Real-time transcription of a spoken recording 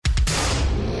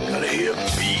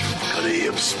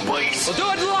spice. We'll do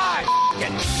it live.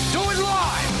 Do it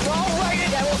live. I'll write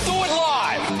it and we'll do it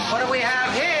live. What do we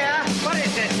have here? What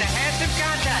is this? The handsome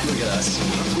contest. Look at us.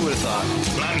 Who would have thought?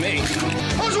 Not me.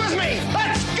 Who's with me?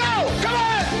 Let's go. Come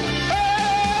on.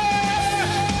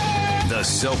 The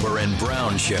Soper and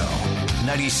Brown Show.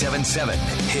 97.7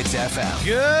 Hits FM.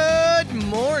 Good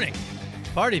morning,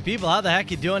 party people. How the heck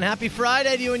you doing? Happy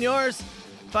Friday to you and yours.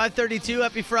 5:32.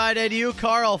 Happy Friday to you,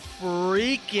 Carl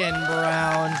freaking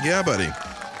Brown. Yeah, buddy.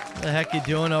 What the heck you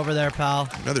doing over there, pal?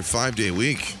 Another 5-day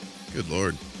week. Good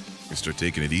Lord. We start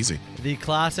taking it easy. The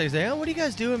classics. Oh, what do you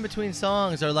guys do in between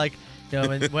songs? Or like, you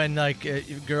know, when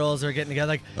girls are getting together,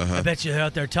 like, I bet you they're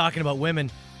out there talking about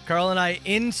women. Carl and I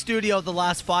in studio the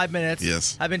last 5 minutes.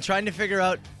 Yes. I've been trying to figure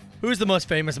out who's the most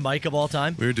famous Mike of all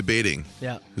time. We were debating.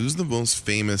 Yeah. Who's the most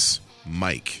famous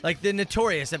Mike? Like the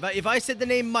notorious. If I said the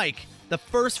name Mike, the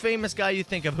first famous guy you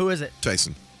think of, who is it?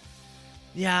 Tyson.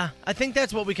 Yeah, I think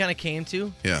that's what we kind of came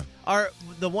to. Yeah.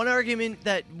 The one argument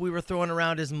that we were throwing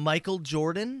around is Michael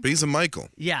Jordan. But he's a Michael.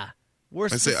 Yeah. I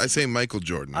say Michael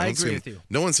Jordan. I don't agree say, with you.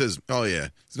 No one says, oh yeah,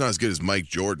 he's not as good as Mike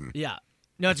Jordan. Yeah.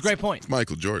 No, it's a great point. It's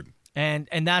Michael Jordan. And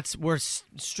we're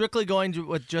strictly going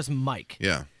with just Mike.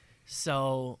 Yeah.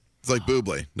 So. It's like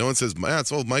Bublé. No one says,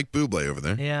 it's old Mike Bublé over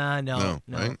there. Yeah, no.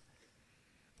 Right?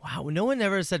 Wow, no one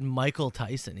ever said Michael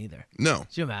Tyson either. No.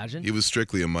 Could you imagine? He was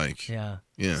strictly a Mike. Yeah.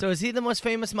 Yeah. So is he the most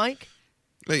famous Mike?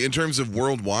 Like, in terms of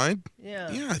worldwide?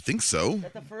 Yeah. Yeah, I think so. Is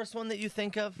that the first one that you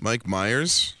think of? Mike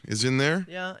Myers is in there.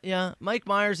 Yeah. Mike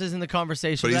Myers is in the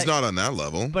conversation. But he's not on that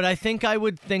level. But I think I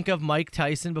would think of Mike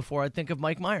Tyson before I'd think of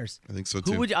Mike Myers. I think so,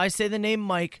 too. Who would I say the name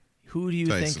Mike? Who do you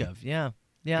Tyson. think of? Yeah,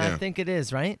 I think it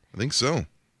is, right? I think so.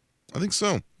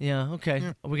 Yeah, okay.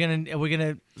 Yeah. Are we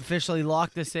gonna officially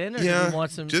lock this in, or do we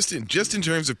want some? Just in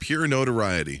terms of pure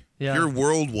notoriety, pure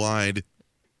worldwide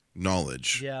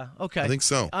knowledge. Yeah, okay. I think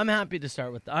so. I'm happy to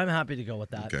start with. I'm happy to go with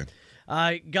that. Okay.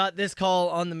 I got this call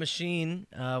on the machine.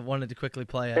 Wanted to quickly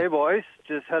play it. Hey, boys.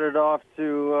 Just headed off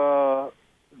to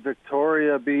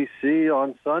Victoria, BC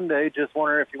on Sunday. Just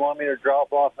wondering if you want me to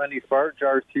drop off any fart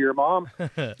jars to your mom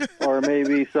or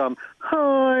maybe some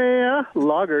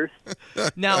loggers.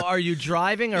 Now, are you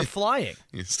driving or flying?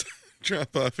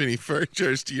 Drop off any fart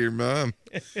jars to your mom.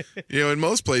 You know, in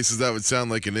most places that would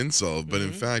sound like an insult, but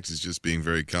in fact, it's just being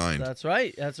very kind. That's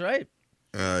right.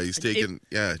 He's taking,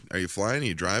 Are you flying? Are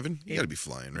you driving? You got to be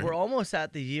flying, right? We're almost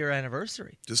at the year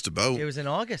anniversary. Just about. It was in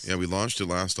August. Yeah, we launched it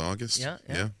last August.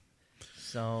 Yeah.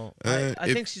 So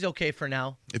I think she's okay for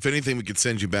now. If anything, we could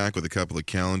send you back with a couple of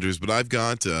calendars. But I've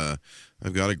got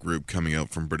a group coming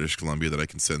out from British Columbia that I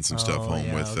can send some stuff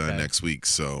home with next week.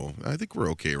 So I think we're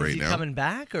okay right now. Is he coming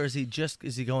back, or is he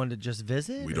going to just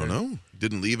visit? We don't know.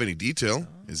 Didn't leave any detail.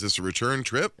 Is this a return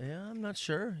trip? Yeah, I'm not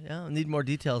sure. Yeah, I need more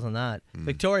details on that.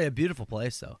 Victoria, beautiful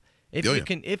place though.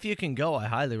 If you can go, I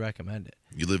highly recommend it.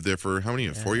 You lived there for how many?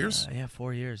 4 years? Yeah,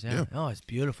 4 years. Yeah. Oh, it's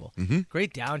beautiful.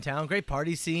 Great downtown. Great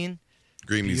party scene.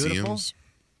 Great Beautiful. museums.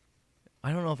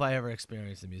 I don't know if I ever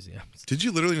experienced the museums. Did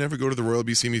you literally never go to the Royal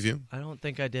BC Museum? I don't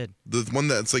think I did. The one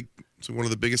that's like one of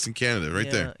the biggest in Canada,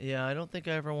 right there. Yeah, I don't think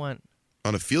I ever went.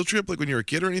 On a field trip, like when you were a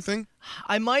kid or anything?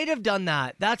 I might have done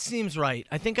that. That seems right.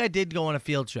 I think I did go on a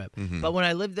field trip. But when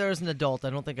I lived there as an adult, I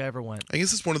don't think I ever went. I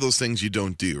guess it's one of those things you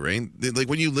don't do, right? Like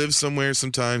when you live somewhere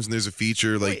sometimes and there's a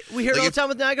feature like... We hear it all the time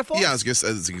with Niagara Falls? Yeah, I was going to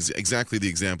say, that's exactly the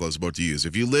example I was about to use.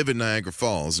 If you live in Niagara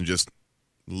Falls and just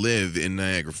live in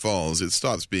Niagara Falls, it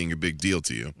stops being a big deal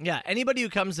to you. Yeah, anybody who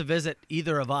comes to visit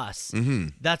either of us,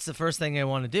 that's the first thing they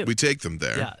want to do. We take them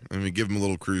there. Yeah. And we give them a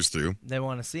little cruise through. They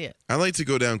want to see it. I like to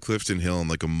go down Clifton Hill on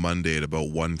like a Monday at about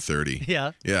 1:30.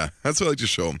 Yeah. Yeah, that's what I like to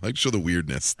show them. I like to show the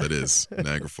weirdness that is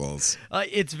Niagara Falls.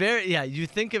 It's you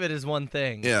think of it as one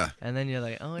thing. Yeah. And then you're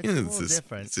like, oh, it's a little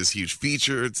different. It's this huge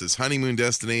feature. It's this honeymoon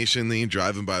destination. Then you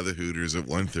drive them by the Hooters at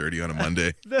 1:30 on a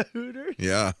Monday. The Hooters?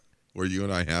 Yeah, where you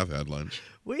and I have had lunch.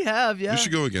 We have, yeah. We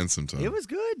should go again sometime. It was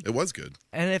good. It was good.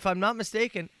 And if I'm not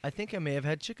mistaken, I think I may have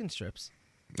had chicken strips.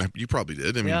 You probably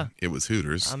did. I mean, It was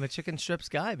Hooters. I'm a chicken strips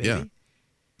guy, baby.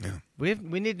 Yeah.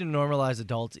 We need to normalize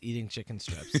adults eating chicken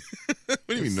strips. What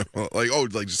do you mean?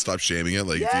 Like just stop shaming it?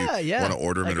 Like if you want to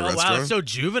order them at a restaurant? Wow, it's so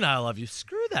juvenile of you.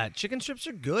 Screw that. Chicken strips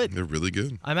are good. They're really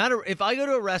good. If I go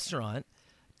to a restaurant,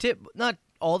 not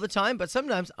all the time, but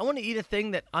sometimes I want to eat a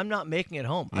thing that I'm not making at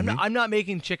home. I'm not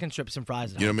making chicken strips and fries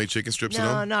at home. You don't make chicken strips at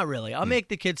home? No, not really. I'll make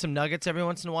the kids some nuggets every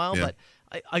once in a while, but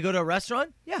I go to a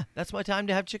restaurant, that's my time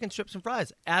to have chicken strips and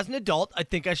fries. As an adult, I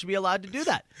think I should be allowed to do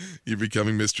that. You're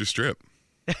becoming Mr. Strip.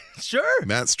 Sure.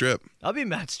 Matt Strip. I'll be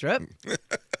Matt Strip.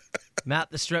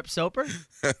 Matt the Strip Soper.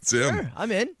 That's him. Sure,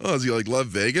 I'm in. Oh, does he love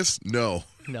Vegas? No.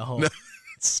 No.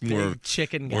 It's more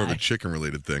chicken guy. More of a chicken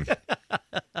related thing.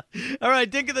 All right,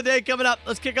 Dink of the Day coming up.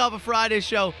 Let's kick off a Friday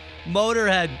show.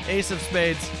 Motorhead, Ace of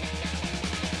Spades.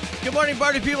 Good morning,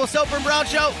 party people. Soper and Brown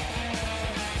Show.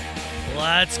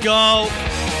 Let's go.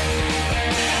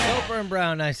 Soper and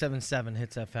Brown, 977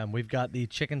 Hits FM. We've got the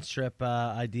chicken strip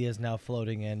ideas now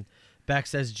floating in. Beck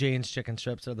says Jane's chicken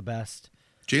strips are the best.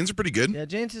 Jane's are pretty good. Yeah,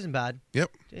 Jane's isn't bad.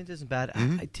 Yep. Jane's isn't bad.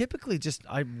 I typically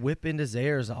I whip into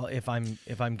Zayre's if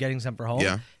I'm getting some for home.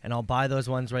 Yeah. And I'll buy those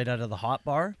ones right out of the hot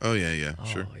bar. Oh yeah,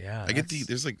 sure. Yeah. I get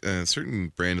there's like a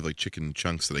certain brand of like chicken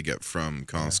chunks that I get from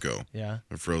Costco. Yeah.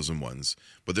 The frozen ones,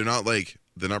 but they're not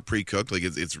pre-cooked. Like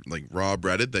it's like raw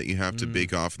breaded that you have to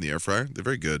bake off in the air fryer. They're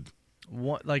very good.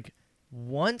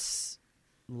 Once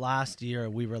last year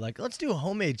we were like, let's do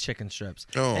homemade chicken strips.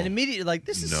 Oh, and immediately like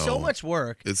this is so much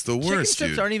work. It's the worst. Chicken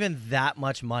strips dude. aren't even that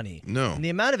much money. No. And the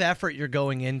amount of effort you're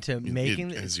going into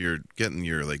making as you're getting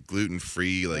your like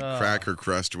gluten-free like cracker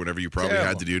crust or whatever you probably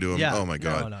had to do to them. Yeah. Oh my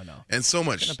god. No. And so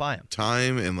much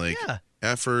time and like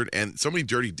effort and so many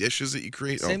dirty dishes that you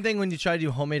create. Same thing when you try to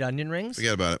do homemade onion rings.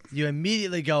 Forget about it. You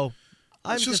immediately go,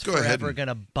 I'm just go ahead forever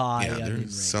gonna buy onion there's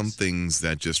rings. some things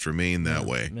that just remain that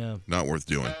way. Yeah. Not worth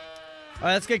doing. All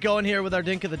right, let's get going here with our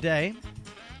Dink of the Day.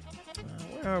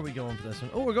 Where are we going for this one?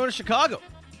 Oh, we're going to Chicago.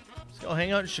 Let's go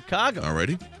hang out in Chicago.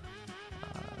 Alrighty.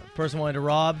 Person wanted to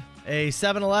rob a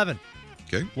 7-Eleven.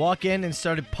 Okay. Walk in and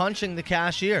started punching the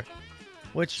cashier.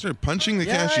 Started punching the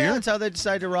cashier? Yeah, that's how they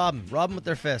decided to rob him. Rob him with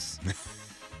their fists.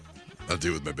 I'll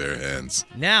do it with my bare hands.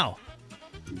 Now,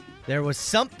 there was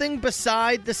something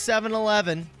beside the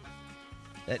 7-Eleven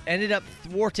that ended up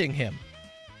thwarting him.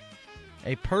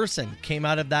 A person came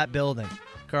out of that building.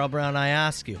 Carl Brown, I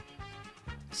ask you,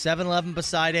 7-Eleven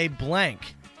beside a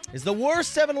blank is the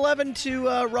worst 7-Eleven to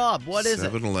rob. What is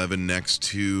 7-Eleven next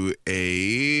to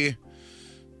a...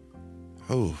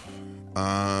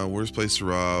 worst place to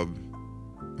rob...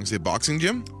 I'm going to say boxing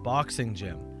gym? Boxing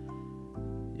gym.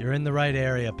 You're in the right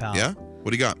area, pal. Yeah?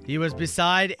 What do you got? He was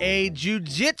beside a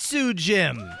jiu-jitsu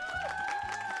gym.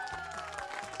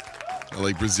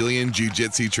 Like Brazilian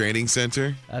Jiu-Jitsu Training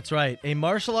Center? That's right. A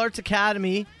martial arts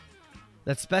academy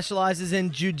that specializes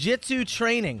in jiu-jitsu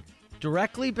training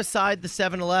directly beside the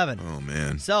 7-Eleven. Oh,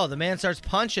 man. So the man starts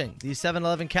punching the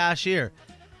 7-Eleven cashier.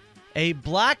 A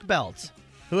black belt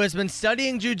who has been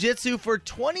studying jiu-jitsu for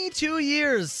 22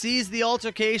 years sees the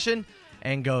altercation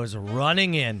and goes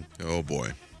running in. Oh,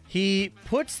 boy. He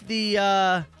puts the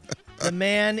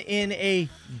man in a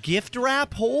gift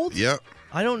wrap hold. Yep.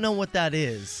 I don't know what that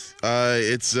is.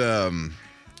 It's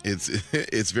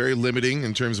very limiting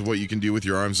in terms of what you can do with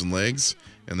your arms and legs,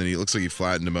 and then he looks like he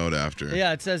flattened him out after.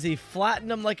 Yeah, it says he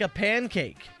flattened him like a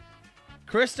pancake.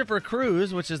 Christopher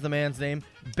Cruz, which is the man's name,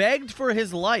 begged for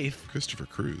his life. Christopher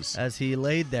Cruz. As he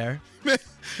laid there. I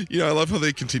love how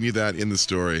they continue that in the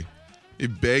story. He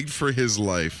begged for his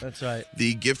life. That's right.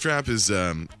 The gift wrap is,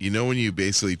 when you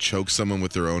basically choke someone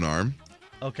with their own arm?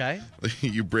 Okay.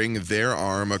 You bring their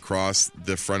arm across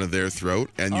the front of their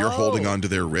throat, and you're holding onto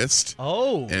their wrist.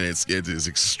 Oh. And it is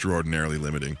extraordinarily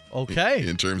limiting. Okay.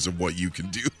 In terms of what you can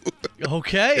do.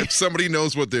 Okay. If somebody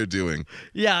knows what they're doing.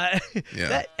 Yeah.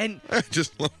 Yeah. I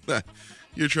just love that.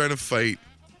 You're trying to fight,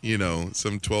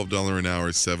 some $12 an hour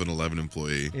 7-Eleven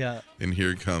employee. Yeah. And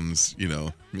here comes,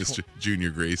 Mr. Junior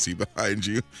Gracie behind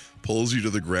you, pulls you to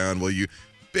the ground while you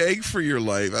beg for your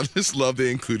life. I just love they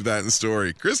included that in the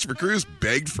story. Christopher Cruz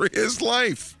begged for his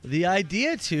life. The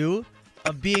idea, too,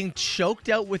 of being choked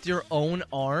out with your own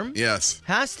arm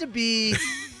has to be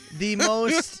the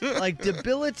most,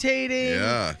 debilitating.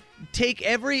 Yeah. Take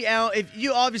every ounce. If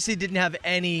you obviously didn't have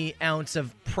any ounce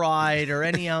of pride or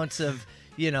any ounce of,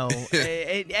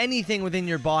 anything within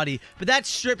your body, but that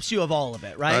strips you of all of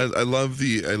it, right? I love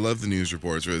the news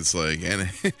reports where it's like, and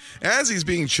as he's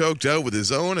being choked out with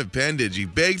his own appendage, he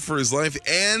begged for his life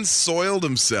and soiled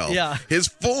himself. Yeah. His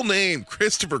full name,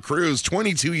 Christopher Cruz,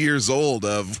 22 years old,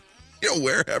 of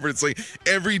wherever. It's like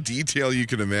every detail you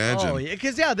can imagine. Oh, yeah,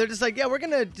 because they're just like, we're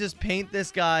gonna just paint this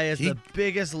guy as the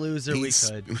biggest loser we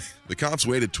could. The cops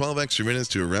waited 12 extra minutes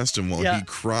to arrest him while he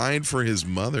cried for his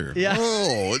mother. Yeah.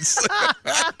 Oh, it's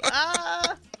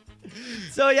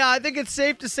So I think it's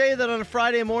safe to say that on a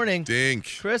Friday morning,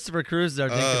 Dink. Christopher Cruz is our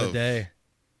Dink of the day.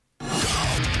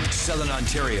 Southern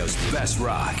Ontario's best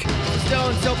rock.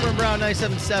 Stone, Soper and Brown,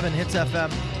 977 Hits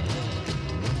FM.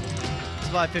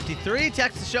 553.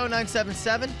 Text the show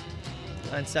 977.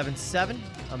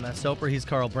 I'm Matt Soper. He's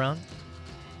Carl Brown.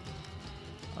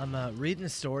 I'm reading a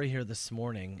story here this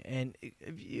morning, and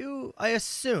I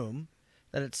assume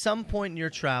that at some point in your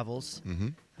travels,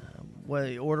 whether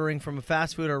you're ordering from a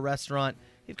fast food or a restaurant,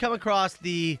 you've come across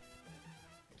the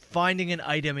finding an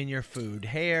item in your food,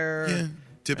 hair,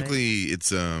 Typically, it's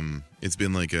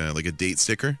been like a date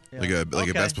sticker, like a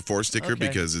Okay. best before sticker, Okay.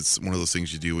 because it's one of those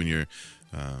things you do when you're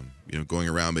going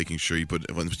around making sure you put,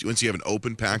 once you have an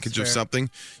open package of fair. something,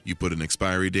 you put an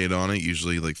expiry date on it,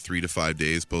 usually like 3 to 5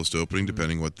 days post opening,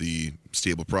 depending what the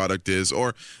staple product is.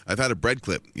 Or I've had a bread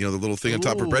clip, the little thing on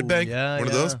top of a bread Ooh, bag. yeah, One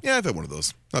of yeah. those. Yeah, I've had one of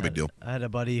those. Not a big deal. I had a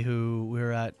buddy who we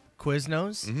were at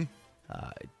Quiznos.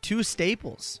 2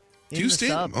 staples. in Do you the stay?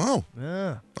 sub. Oh,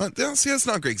 Yeah. see, that's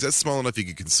not great because that's small enough you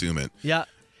could consume it. Yeah.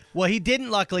 Well, he didn't,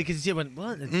 luckily, because he went,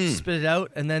 what? Spit it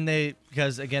out. And then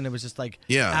because again, it was just like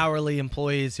Yeah. hourly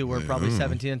employees who were probably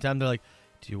 17 at the time. They're like,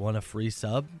 do you want a free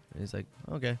sub? And he's like,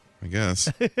 okay. I guess.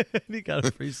 And he got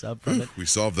a free sub from it. We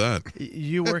solved that.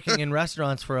 You working in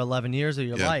restaurants for 11 years of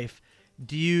your Yeah. life,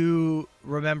 do you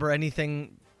remember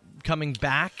anything coming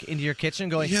back into your kitchen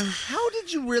going, Yeah. how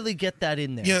did you really get that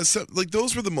in there? Yeah, so like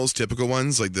those were the most typical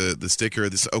ones, like the sticker,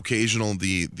 this occasional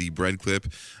the bread clip.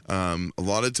 A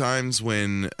lot of times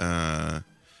when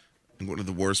one of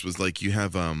the worst was like you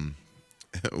have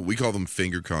we call them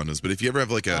finger condoms, but if you ever have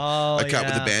like a cut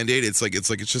with a Band-Aid, it's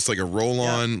just like a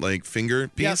roll-on like finger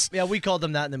piece. Yeah, we called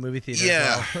them that in the movie theater.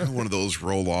 Yeah, as well. one of those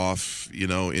roll off,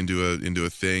 into a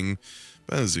thing.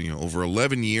 That was over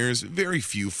 11 years. Very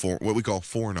few what we call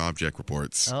foreign object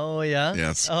reports. Oh, yeah?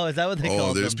 Yes. Oh, is that what they call them?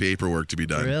 Oh, there's paperwork to be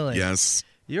done. Really? Yes.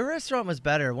 Your restaurant was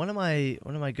better. One of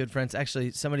my good friends,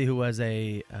 actually somebody who was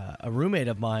a roommate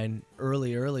of mine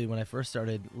early when I first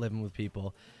started living with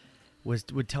people,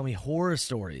 would tell me horror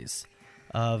stories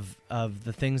of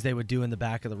the things they would do in the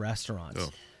back of the restaurant. Oh.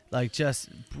 Like just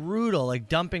brutal, like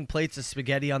dumping plates of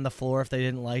spaghetti on the floor if they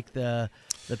didn't like the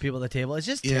people at the table. It's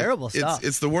just terrible stuff.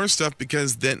 It's the worst stuff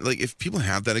because then, like, if people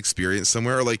have that experience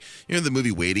somewhere, or like, the movie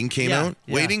Waiting came out.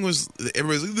 Yeah. Waiting was,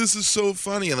 everybody's like, this is so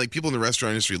funny. And like people in the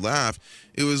restaurant industry laugh.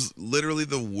 It was literally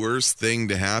the worst thing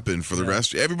to happen for the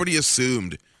restaurant. Everybody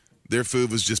assumed their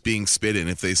food was just being spit in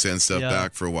if they sent stuff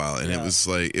back for a while. And it was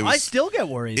like, I still get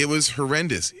worried. It was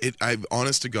horrendous. I've,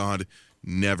 honest to God,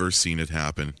 never seen it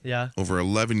happen. Yeah. Over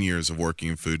 11 years of working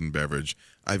in food and beverage,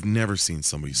 I've never seen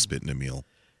somebody spit in a meal.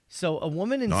 So a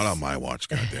woman in Not on my watch,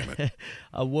 goddammit.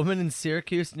 a woman in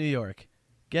Syracuse, New York.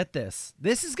 Get this.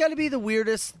 This has got to be the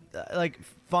weirdest,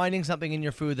 finding something in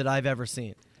your food that I've ever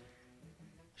seen.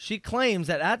 She claims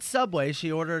that at Subway, she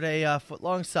ordered a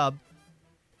foot-long sub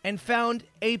and found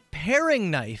a paring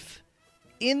knife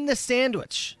in the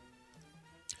sandwich.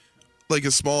 Like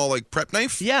a small, like, prep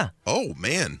knife? Yeah. Oh,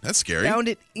 man, that's scary. Found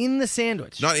it in the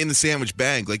sandwich. Not in the sandwich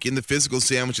bag, like in the physical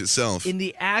sandwich itself. in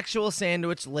the actual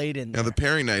sandwich laid in there. Now, the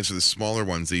paring knives are the smaller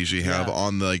ones they usually have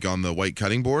on the white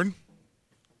cutting board.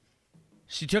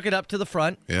 She took it up to the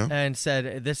front Yeah. and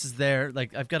said, this is there.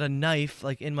 Like, I've got a knife,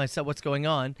 like, in my sub. What's going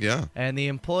on? Yeah. And the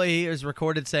employee is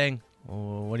recorded saying,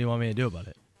 oh, what do you want me to do about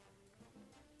it?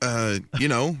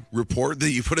 Report that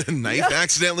you put a knife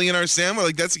accidentally in our sandwich.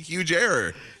 Like, that's a huge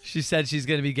error. She said she's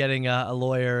going to be getting a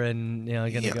lawyer and,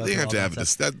 going to go They through have all to that have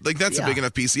stuff. that's Yeah. a big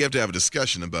enough piece. You have to have a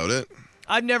discussion about it.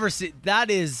 I've never seen, that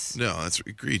is No, that's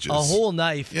egregious. a whole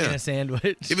knife in Yeah. a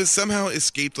sandwich. If it somehow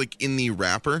escaped, like, in the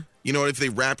wrapper, if they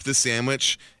wrapped the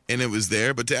sandwich and it was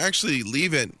there, but to actually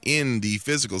leave it in the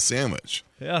physical sandwich.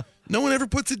 Yeah. No one ever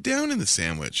puts it down in the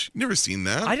sandwich. Never seen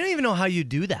that. I don't even know how you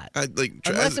do that.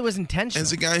 Unless it was intentional.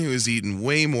 As a guy who has eaten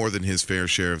way more than his fair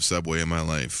share of Subway in my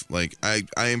life, like, I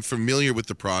am familiar with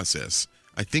the process.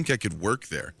 I think I could work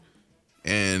there.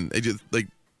 And I just, like,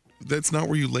 that's not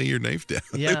where you lay your knife down.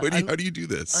 Yeah, Like, how do you do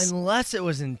this? Unless it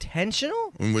was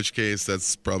intentional? In which case,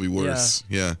 that's probably worse.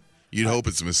 Yeah. You'd hope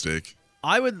it's a mistake.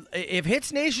 I would, if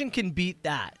Hits Nation can beat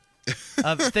that,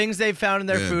 of things they've found in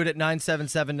their Yeah. food at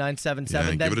 977-977, Yeah,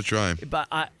 then, give it a try. But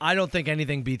I don't think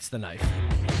anything beats the knife.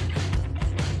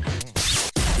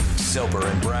 Soper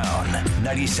and Brown,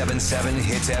 97.7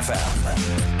 Hits FM.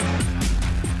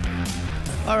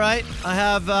 All right, I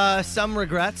have some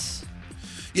regrets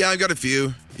Yeah, I've got a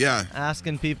few. Yeah.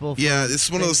 asking people for Yeah, this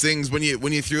is one of those things. things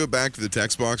when you threw it back to the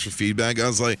text box for feedback, I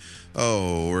was like,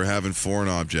 oh, we're having foreign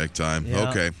object time. Yeah.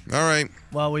 Okay. All right.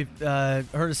 Well, we've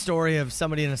heard a story of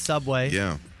somebody in a Subway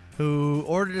Yeah. who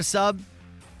ordered a sub,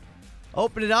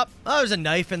 opened it up. Oh, there's a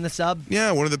knife in the sub.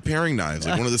 Yeah, one of the paring knives,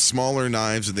 like one of the smaller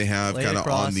knives that they have Laid kind of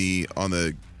across. on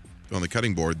the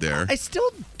cutting board there. I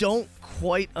still don't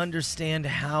quite understand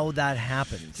how that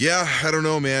happens. Yeah, I don't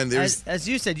know, man. There's As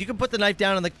you said, you can put the knife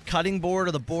down on the cutting board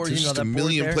or the board. There's just that a board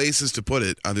million there. places to put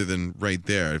it other than right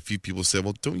there. A few people say,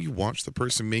 well, don't you watch the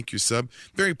person make your sub?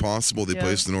 Very possible they Yeah.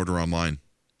 placed an order online.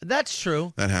 That's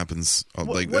true. That happens.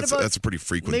 What That's about- a pretty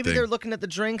frequent Maybe thing. they're looking at the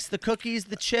drinks, the cookies,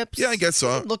 the chips. Yeah, I guess so.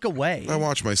 Don't look away. I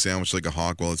watch my sandwich like a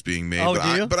hawk while it's being made. Oh, but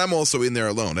do you? But I'm also in there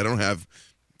alone. I don't have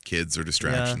kids or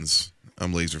distractions.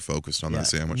 I'm laser focused on that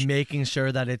sandwich. Making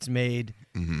sure that it's made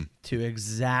to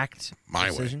exact My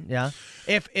precision. Yeah.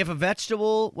 If a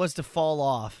vegetable was to fall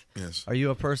off, Yes. are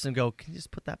you a person go, can you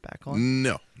just put that back on?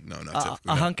 No, not typically.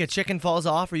 A hunk of chicken falls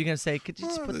off, are you going to say, could you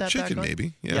just put the that chicken, back on?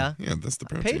 maybe. Yeah, that's the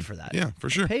protein. Paid for that. Yeah, for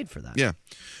sure. Paid for that. Yeah.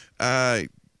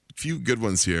 Few good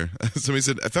ones here. Somebody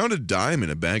said, I found a dime in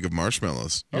a bag of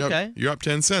marshmallows. You're up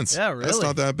 10 cents. Yeah, really? That's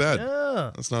not that bad.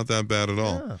 Yeah. That's not that bad at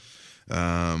all.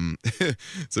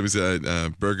 Somebody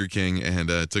said Burger King and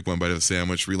took one bite of a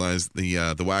sandwich, realized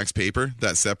the wax paper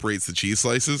that separates the cheese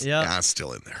slices. Yeah. That's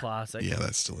still in there. Classic. Yeah,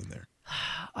 that's still in there.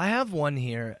 I have one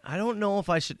here. I don't know if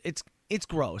I should. It's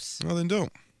gross. Well, then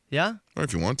don't. Yeah? Or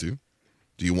if you want to.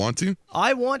 Do you want to?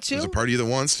 I want to. There's a part of you that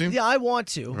wants to? Yeah, I want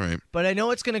to. All right. But I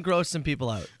know it's going to gross some people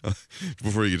out.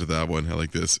 Before you get to that one, I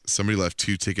like this. Somebody left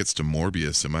 2 tickets to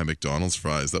Morbius in my McDonald's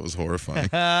fries. That was horrifying.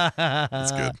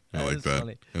 That's good. I like that.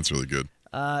 Funny. That's really good.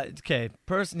 Okay,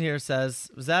 person here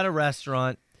says, was at a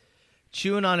restaurant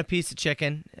chewing on a piece of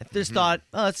chicken. If just thought,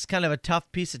 oh, it's kind of a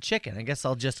tough piece of chicken. I guess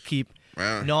I'll just keep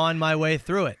gnawing my way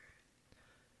through it.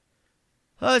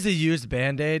 Oh, it's a used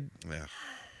Band-Aid. Yeah.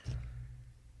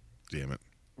 Damn it.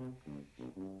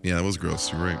 Yeah, that was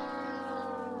gross. You're right.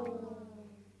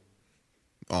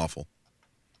 Awful.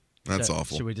 That's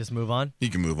awful. Should we just move on? You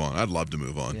can move on. I'd love to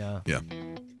move on. Yeah. Yeah.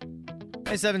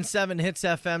 977 Hits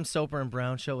FM, Soper and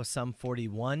Brown Show with Sum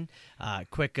 41.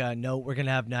 Quick note, we're going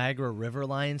to have Niagara River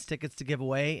Lions tickets to give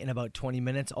away in about 20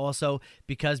 minutes. Also,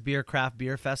 Because Beer Craft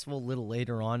Beer Festival, a little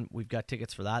later on, we've got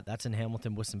tickets for that. That's in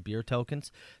Hamilton with some beer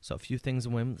tokens. So a few things to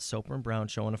win with the Soper and Brown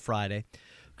Show on a Friday.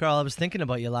 Carl, I was thinking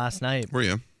about you last night. Were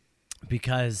you?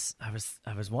 Because I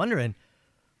was wondering,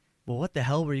 well, what the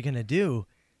hell were you going to do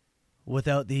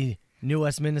without the New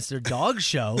Westminster Dog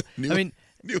Show? New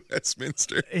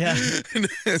Westminster. Yeah.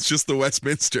 It's just the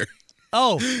Westminster.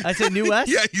 Oh, I said New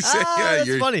West? Yeah, you said,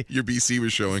 that's funny. Your BC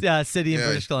was showing. Yeah, city in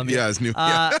British Columbia. Yeah, it's new.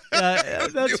 That's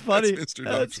New funny. Westminster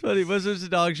Dog That's Show. funny. Westminster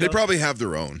Dog Show. They probably have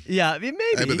their own. Yeah, maybe.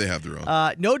 I bet they have their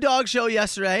own. No dog show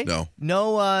yesterday. No.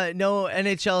 No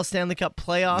NHL Stanley Cup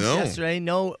playoffs No. yesterday.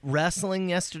 No wrestling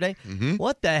yesterday. Mm-hmm.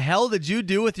 What the hell did you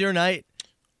do with your night?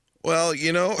 Well,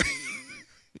 you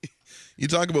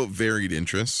talk about varied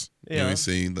interests. Yeah. You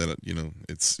say that,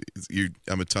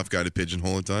 I'm a tough guy to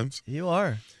pigeonhole at times. You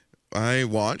are. I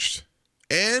watched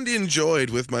and enjoyed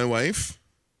with my wife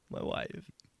My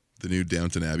wife. the new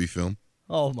Downton Abbey film.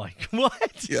 Oh, my.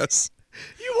 What? Yes.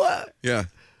 You what? Yeah.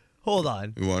 Hold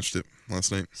on. We watched it last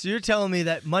night. So you're telling me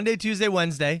that Monday, Tuesday,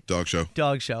 Wednesday, Dog show.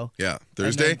 dog show. Yeah. And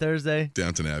Thursday, then Thursday.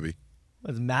 Downton Abbey.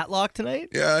 Was Matlock tonight?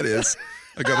 Yeah, it is.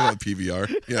 I got it on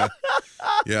PVR. Yeah.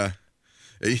 Yeah.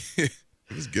 It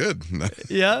was good.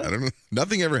 Yeah? I don't know.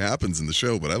 Nothing ever happens in the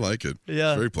show, but I like it.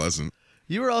 Yeah. It's very pleasant.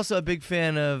 You were also a big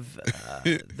fan of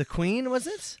The Queen, was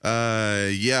it?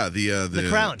 Yeah, the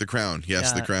Crown. The Crown.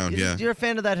 Yes, The Crown. Yeah. You're a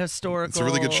fan of that historical. It's a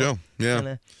really good show. Yeah.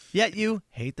 kinda- Yet you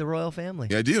hate the royal family.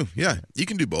 Yeah, I do. Yeah. You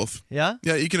can do both. Yeah?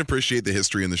 Yeah, you can appreciate the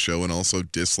history in the show and also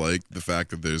dislike the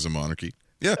fact that there's a monarchy.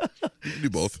 Yeah, you can do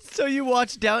both. So you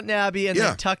watched Downton Abbey and Yeah.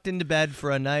 then tucked into bed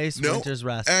for a nice winter's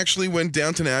rest. Actually, when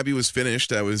Downton Abbey was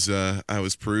finished, I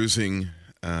was perusing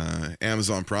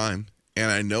Amazon Prime, and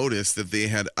I noticed that they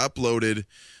had uploaded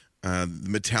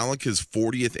Metallica's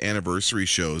 40th anniversary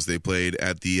shows. They played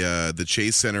at the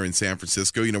Chase Center in San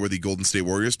Francisco. You know where the Golden State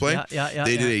Warriors play? Yeah.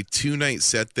 They did a 2-night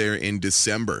set there in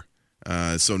December.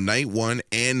 So night 1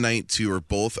 and night 2 are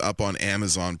both up on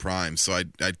Amazon Prime. So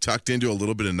I tucked into a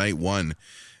little bit of night 1.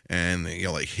 And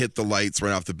hit the lights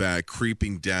right off the bat,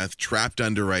 Creeping Death, Trapped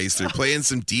Under Ice. They're playing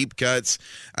some deep cuts.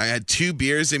 I had 2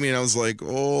 beers in me, and I was like,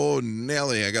 "Oh,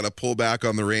 Nelly, I got to pull back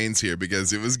on the reins here,"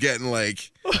 because it was getting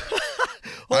like,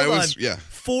 Hold on.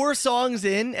 4 songs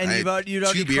in, and you'd already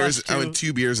 2 beers. crushed 2. I went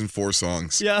 2 beers and 4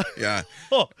 songs. Yeah. Yeah.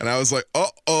 Oh. And I was like,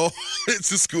 "Oh, it's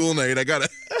a school night. I gotta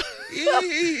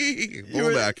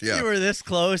pull back." Yeah. You were this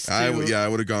close to... I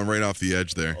would have gone right off the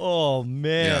edge there. Oh,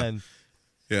 man.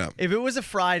 Yeah. If it was a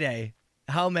Friday,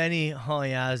 how many Oh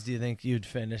Yeahs do you think you'd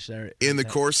finish there? In the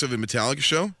course of a Metallica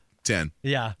show, 10.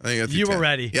 Yeah. I think you were 10.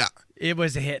 ready. Yeah. It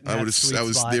was a hit.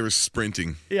 They were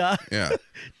sprinting. Yeah. Yeah.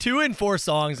 2 and 4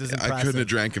 songs is impressive. I couldn't have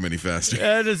drank them any faster.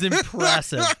 That is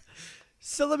impressive.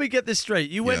 So let me get this straight.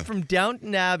 You went Yeah. from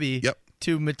Downton Abbey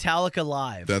to Metallica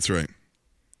Live. That's right.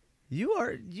 You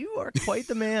are quite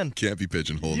the man. Can't be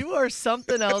pigeonholed. You are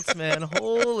something else, man.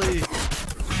 Holy.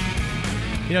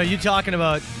 You talking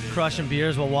about crushing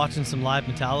beers while watching some live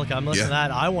Metallica. I'm listening to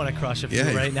that. I want to crush a few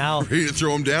right now. Ready to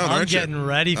throw them down, I'm aren't you? getting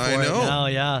ready for it now,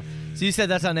 yeah. So you said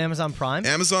that's on Amazon Prime?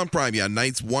 Amazon Prime, yeah.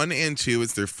 Nights 1 and 2.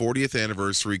 It's their 40th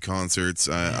anniversary concerts.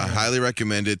 I highly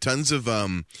recommend it. Tons of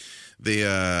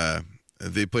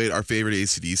they played our favorite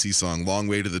AC/DC song, "Long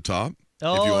Way to the Top."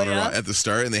 Oh, if you want yeah? to, at the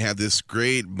start, and they had this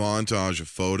great montage of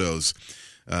photos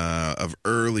of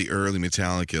early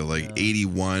Metallica, like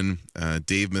 81.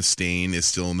 Dave Mustaine is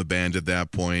still in the band at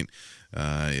that point.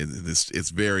 It's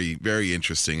very, very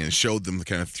interesting, and it showed them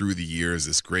kind of through the years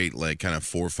this great, like, kind of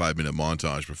 4 or 5 minute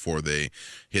montage before they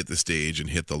hit the stage and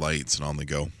hit the lights and on the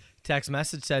go. Text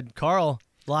message said, Carl,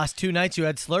 last 2 nights you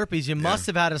had Slurpees. You must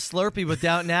have had a Slurpee with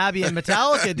Downton Abbey and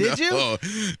Metallica, did you?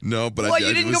 No, but What,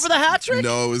 you didn't go for the hat trick?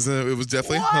 No, it was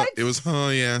definitely What? it was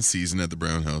season at the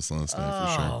Brown House last night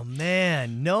for sure. Oh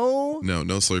man, no. No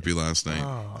Slurpee last night.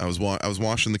 I was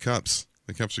washing the cups.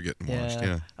 The cups are getting washed.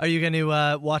 Yeah. Are you going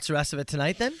to watch the rest of it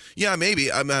tonight then? Yeah,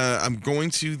 maybe. I'm going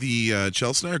to the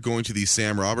Chelsea and I are going to the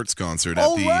Sam Roberts concert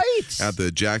Oh, at right.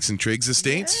 the Jackson Triggs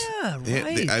Estate. Yeah,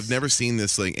 right. I've never seen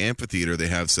this like amphitheater they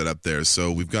have set up there,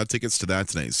 so we've got tickets to that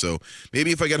tonight. So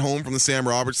maybe if I get home from the Sam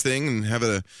Roberts thing and have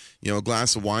a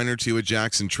glass of wine or two at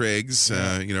Jackson Triggs,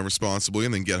 responsibly,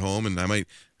 and then get home and I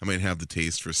might have the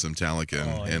taste for some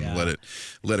Metallica and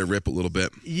let it rip a little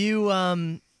bit.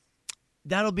 You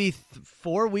that'll be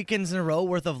 4 weekends in a row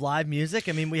worth of live music.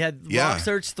 I mean, we had Rock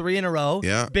Search 3 in a row.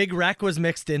 Yeah. Big Wreck was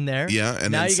mixed in there. Yeah,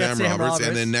 and now then you got Sam Roberts,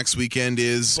 and then next weekend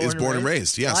is Born and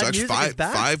Raised. Yeah, so Live that's music is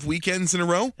back. 5 weekends in a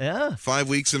row. Yeah. 5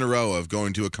 weeks in a row of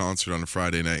going to a concert on a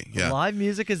Friday night. Yeah. Live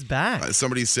music is back.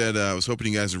 Somebody said, I was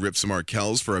hoping you guys would rip some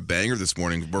Arkells for a banger this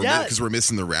morning. Because we're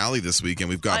missing the rally this weekend.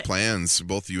 We've got plans.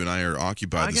 Both you and I are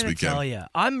occupied this weekend. I gotta tell you,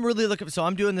 I'm really looking. So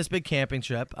I'm doing this big camping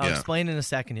trip. I'll explain in a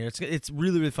second here. It's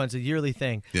really, really fun. It's a yearly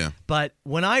thing. Yeah. But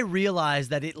when I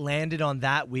realized that it landed on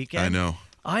that weekend, I know.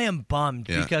 I am bummed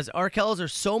Yeah. because Arkells are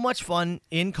so much fun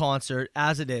in concert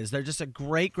as it is. They're just a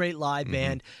great, great live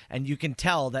band, and you can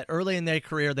tell that early in their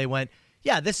career they went,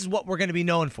 yeah, this is what we're going to be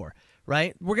known for,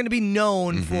 right? We're going to be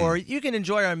known for, you can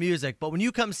enjoy our music, but when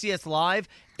you come see us live,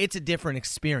 it's a different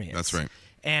experience. That's right.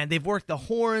 And they've worked the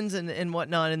horns and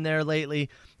whatnot in there lately.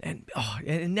 And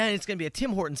then it's going to be at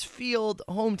Tim Hortons Field,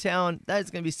 hometown. That is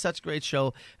going to be such a great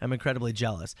show. I'm incredibly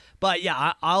jealous. But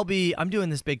yeah, I'm doing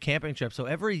this big camping trip. So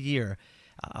every year,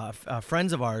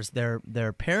 friends of ours,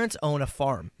 their parents own a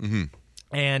farm. Mm-hmm.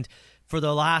 And for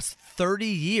the last 30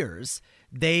 years,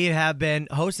 they have been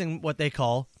hosting what they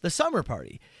call the summer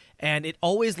party. And it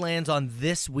always lands on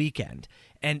this weekend.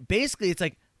 And basically, it's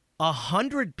like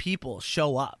 100 people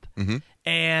show up. Mm-hmm.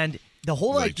 And the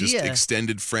whole idea, just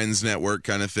extended friends network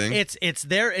kind of thing. It's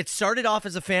there. It started off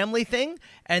as a family thing,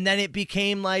 and then it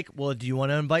became like, well, do you want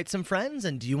to invite some friends,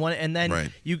 and do you want to, and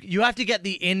then you have to get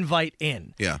the invite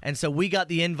in. Yeah. And so we got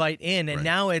the invite in, and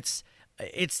now it's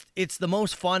the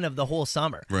most fun of the whole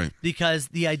summer. Right. Because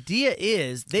the idea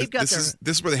is they've got this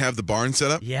is where they have the barn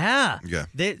set up. Yeah. Yeah.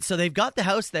 So they've got the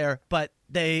house there, but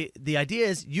the idea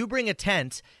is you bring a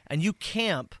tent and you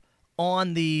camp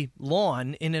on the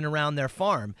lawn in and around their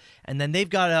farm, and then they've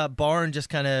got a barn just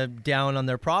kind of down on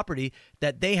their property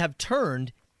that they have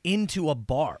turned into a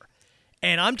bar.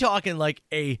 And I'm talking like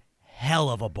a hell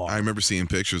of a bar. I remember seeing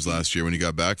pictures last year when you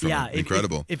got back from it.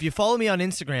 Incredible. If you follow me on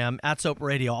Instagram at Soap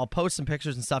Radio, I'll post some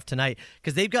pictures and stuff tonight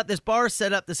because they've got this bar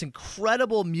set up, this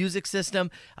incredible music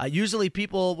system. Usually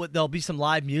there'll be some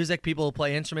live music. People will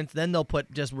play instruments. Then they'll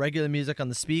put just regular music on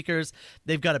the speakers.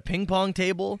 They've got a ping pong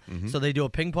table, so they do a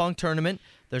ping pong tournament.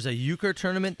 There's a euchre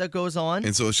tournament that goes on.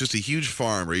 And so it's just a huge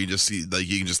farm where you just see, like,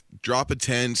 you can just drop a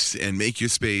tent and make your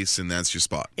space, and that's your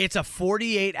spot. It's a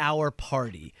 48-hour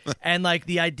party. And, like,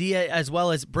 the idea as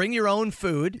well is bring your own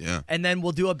food, and then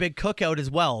we'll do a big cookout as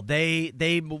well.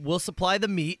 They will supply the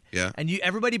meat, and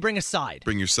everybody bring a side.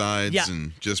 Bring your sides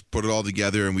and just put it all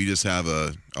together, and we just have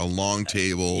a long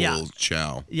table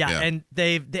chow. And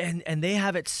they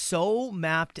have it so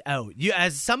mapped out. You,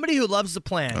 as somebody who loves the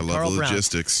plan, I love Carl the Brown,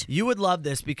 logistics. You would love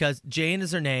this because Jane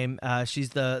is her name.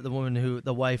 She's the woman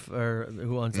the wife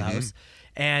who owns the house.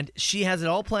 And she has it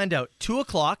all planned out.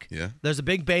 2:00. Yeah. There's a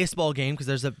big baseball game because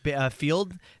there's a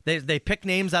field. They pick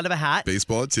names out of a hat.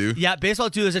 Baseball at 2. Yeah, baseball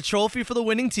at 2. There's a trophy for the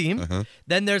winning team.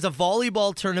 Then there's a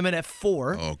volleyball tournament at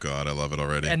 4. Oh, God, I love it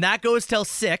already. And that goes till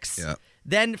 6. Yeah.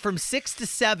 Then from 6 to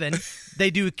 7, they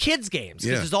do kids games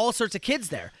because there's all sorts of kids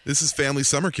there. This is family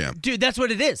summer camp. Dude, that's what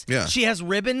it is. Yeah. She has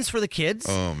ribbons for the kids.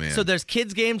 Oh, man. So there's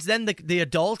kids games. Then the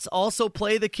adults also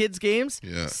play the kids games.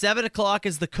 Yeah. 7:00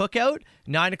 is the cookout.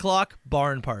 9:00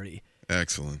 barn party.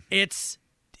 Excellent. It's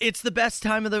the best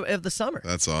time of the summer.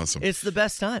 That's awesome. It's the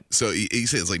best time. So you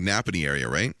say it's like Napanee area,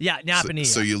 right? Yeah, Napanee.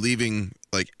 So you're leaving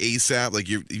like ASAP. Like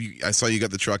I saw you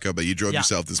got the truck up, but you drove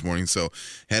yourself this morning. So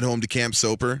head home to Camp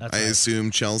Soper. That's I right.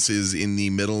 assume Chelsea is in the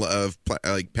middle of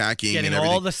packing Getting and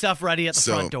everything. all the stuff ready at the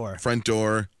front door. Front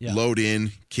door, Yeah. load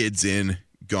in, kids in,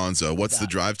 gonzo. What's the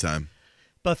drive time?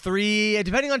 But 3,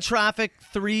 depending on traffic,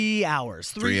 3 hours.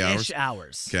 3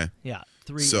 hours. Okay. Yeah,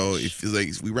 3. So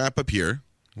if we wrap up here,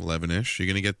 11ish, you're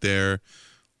gonna get there.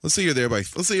 Let's say you're there by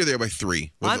 3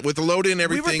 with the load in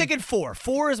everything. We were thinking 4.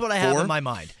 4 is what I have 4? in my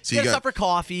mind. So you got stop for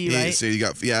coffee, right? So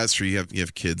that's true. You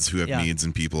have kids who have needs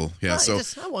and people. Yeah.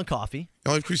 I want coffee.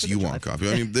 Oh, of course you want coffee.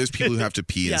 I mean, there's people who have to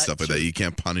pee and stuff like that. You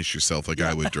can't punish yourself like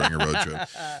I would during a road trip.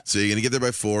 So you're gonna get there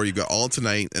by 4. You've got all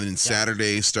tonight, and then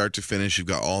Saturday, start to finish, you've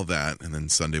got all that, and then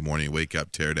Sunday morning, you wake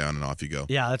up, tear down, and off you go.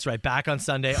 Yeah, that's right. Back on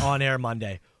Sunday, on air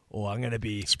Monday. Oh, I'm gonna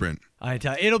be sprint. I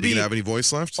tell you, you gonna have any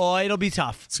voice left? Oh, it'll be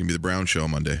tough. It's gonna be the Brown Show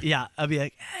Monday. Yeah, I'll be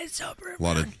like, hey, Soper. A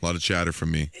lot of chatter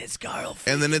from me. It's Carl.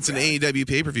 And then it's an AEW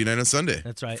pay-per-view night on Sunday.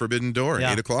 That's right. Forbidden Door,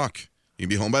 8 o'clock. You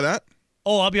be home by that?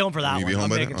 Oh, I'll be home for that one. Be home I'm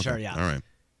by making that? sure. Okay. Yeah. All right.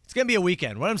 It's gonna be a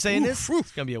weekend. What I'm saying is,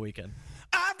 it's gonna be a weekend.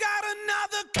 I've got another.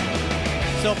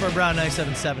 Soper and Brown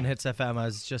 97.7 Hits FM. I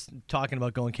was just talking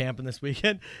about going camping this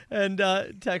weekend, and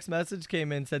text message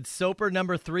came in, said Soper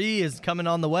number 3 is coming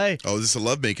on the way. Oh, is this a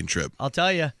lovemaking trip? I'll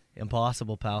tell you,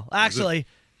 impossible, pal. Actually,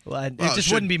 it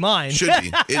just wouldn't be mine. Should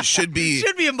be. It should be.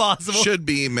 Should be impossible. Should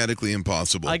be medically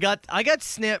impossible. I got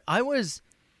snipped. I was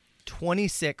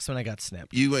 26 when I got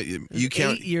snipped. You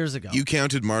 8 years ago. You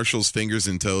counted Marshall's fingers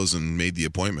and toes and made the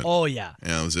appointment. Oh yeah.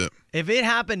 Yeah, that was it. If it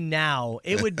happened now,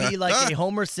 it would be like a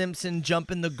Homer Simpson jump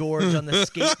in the gorge on the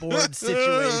skateboard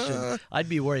situation. I'd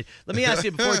be worried. Let me ask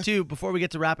you before we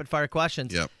get to rapid fire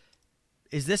questions. Yep.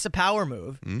 Is this a power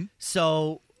move? Mm-hmm.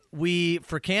 So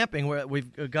for camping,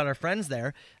 we've got our friends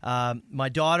there. My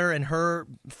daughter and her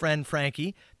friend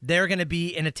Frankie, they're going to be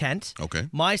in a tent. Okay.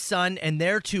 My son and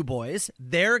their 2 boys,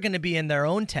 they're going to be in their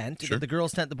own tent, sure. The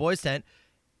girls' tent, the boys' tent.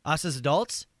 Us as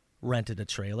adults rented a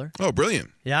trailer. Oh, brilliant.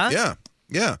 Yeah?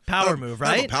 Yeah. Power move,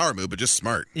 right? Not a power move, but just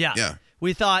smart. Yeah. Yeah.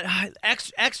 We thought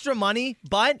extra money,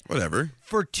 but whatever.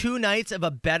 For 2 nights of a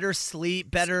better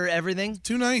sleep, better everything.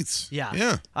 2 nights. Yeah.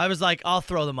 Yeah. I was like, I'll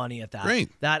throw the money at that. Great.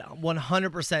 That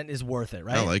 100% is worth it,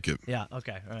 right? I like it. Yeah.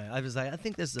 Okay. All right. I was like, I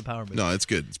think this is a power move. No, it's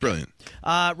good. It's brilliant.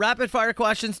 Rapid fire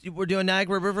questions. We're doing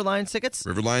Niagara River Lions tickets.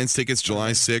 River Lions tickets,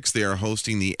 July 6th. They are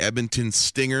hosting the Edmonton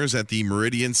Stingers at the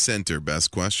Meridian Center.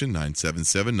 Best question,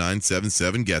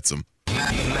 977-977 gets them.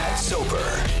 Matt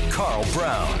Soper, Carl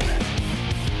Brown.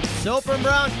 Soper and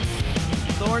Brown.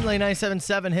 Thornley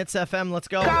 97.7 Hits FM. Let's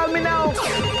go. Call me now.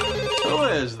 Who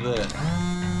is this?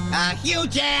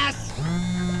 Huge ass.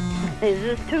 Is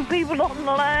this 2 people on the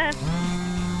line?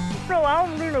 No, I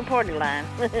don't do no party line.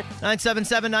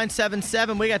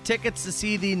 977-977. We got tickets to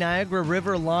see the Niagara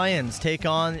River Lions take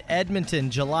on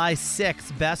Edmonton July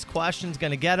 6th. Best questions,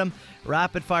 going to get them.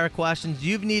 Rapid fire questions.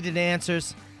 You've needed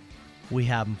answers. We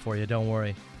have them for you. Don't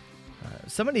worry.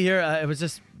 Somebody here, I was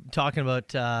just talking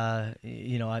about, I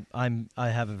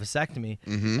have a vasectomy,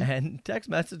 and text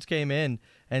message came in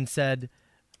and said,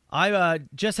 I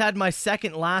just had my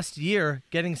second last year,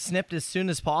 getting snipped as soon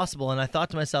as possible, and I thought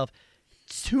to myself,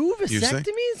 2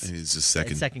 vasectomies? He's a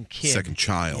second kid. Second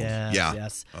child. Yes, yeah.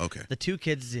 Yes. Okay. The 2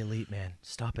 kids is the elite, man.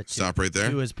 Stop at 2. Stop right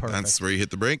there. 2 is perfect. That's where you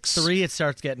hit the brakes. 3, it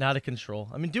starts getting out of control.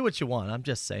 I mean, do what you want. I'm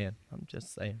just saying.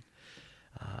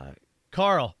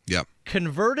 Carl. Yep.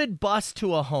 Converted bus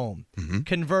to a home,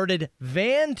 converted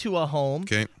van to a home,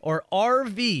 or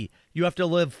RV. You have to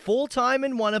live full-time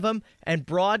in one of them and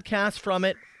broadcast from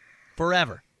it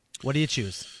forever. What do you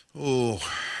choose? Oh,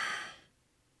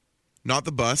 not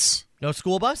the bus. No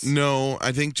school bus? No,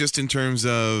 I think just in terms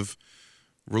of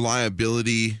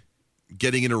reliability,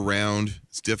 getting it around,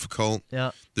 it's difficult.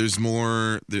 Yeah. There's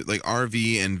more, like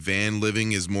RV and van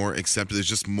living is more accepted. There's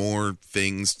just more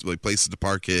things, like places to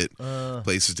park it,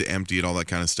 places to empty it, all that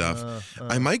kind of stuff.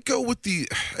 I might go with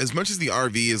as much as the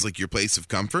RV is like your place of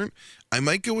comfort, I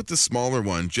might go with the smaller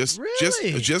one, just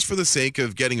for the sake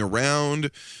of getting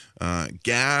around,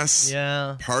 gas,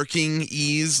 parking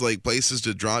ease, like places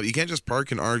to drop. You can't just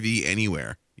park an RV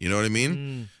anywhere. You know what I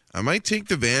mean? I might take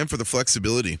the van for the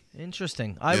flexibility.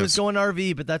 Interesting. I was going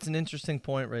RV, but that's an interesting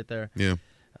point right there. Yeah.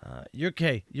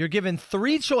 You're given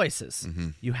 3 choices.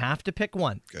 You have to pick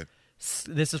one. Okay.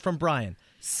 This is from Brian.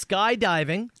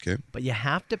 Skydiving, but you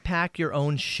have to pack your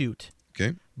own chute.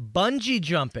 Okay. Bungee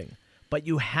jumping, but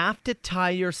you have to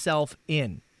tie yourself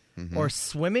in. Or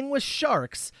swimming with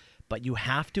sharks, but you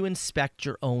have to inspect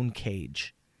your own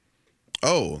cage.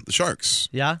 Oh, the sharks.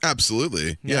 Yeah?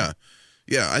 Absolutely. Yeah.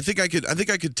 Yeah, I think I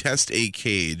could test a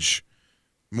cage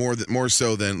more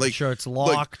so than like. Sure, it's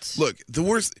locked. Look, the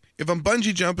worst. If I'm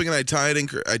bungee jumping and I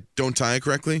don't tie it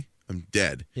correctly, I'm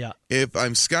dead. Yeah. If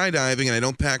I'm skydiving and I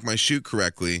don't pack my chute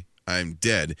correctly, I'm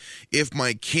dead. If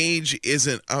my cage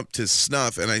isn't up to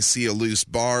snuff and I see a loose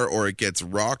bar or it gets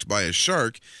rocked by a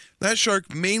shark, that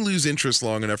shark may lose interest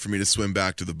long enough for me to swim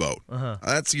back to the boat.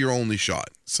 That's your only shot.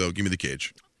 So give me the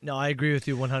cage. No, I agree with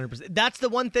you 100%. That's the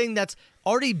one thing that's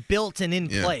already built and in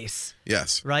place.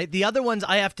 Yes. Right? The other ones,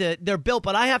 they're built,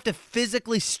 but I have to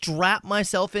physically strap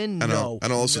myself in. And I'll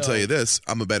also tell you this,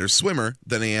 I'm a better swimmer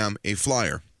than I am a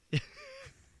flyer.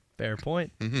 Fair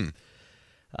point.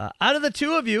 Out of the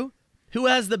two of you, who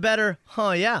has the better,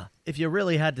 if you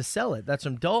really had to sell it? That's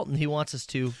from Dalton. He wants us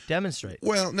to demonstrate.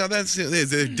 Well, now they're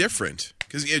different.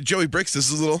 Because Joey Bricks does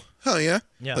his little, like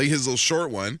his little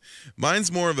short one.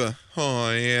 Mine's more of a,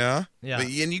 Yeah. But,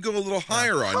 and you go a little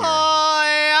higher on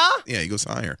your. Yeah, he goes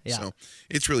higher. Yeah. So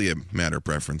it's really a matter of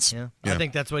preference. Yeah. I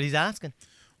think that's what he's asking.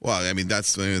 Well, I mean,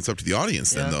 it's up to the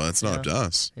audience then, though. That's not up to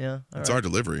us. Yeah. It's our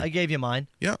delivery. I gave you mine.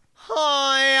 Yeah.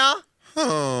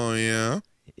 Oh, yeah.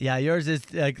 Yeah, yours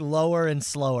is like lower and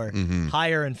slower,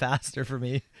 higher and faster for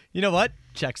me. You know what?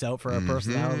 Checks out for our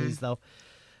personalities, though.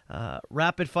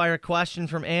 Rapid fire question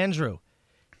from Andrew.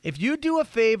 If you do a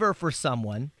favor for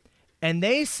someone and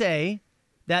they say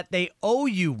that they owe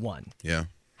you one,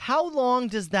 how long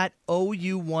does that owe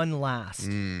you one last?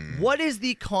 What is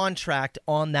the contract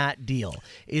on that deal?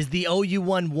 Is the owe you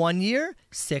one 1 year,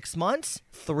 6 months,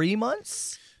 3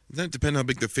 months? That depends how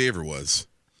big the favor was.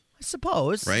 I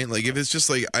suppose. Right? Like if it's just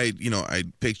like I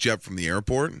picked you up from the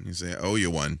airport and you say, I owe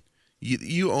you one.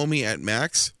 You owe me at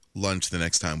max lunch the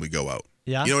next time we go out.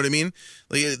 Yeah. You know what I mean?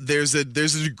 Like there's a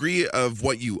degree of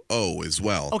what you owe as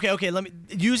well. Okay, let me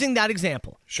using that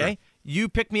example. Sure. Okay. You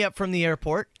pick me up from the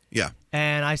airport. Yeah.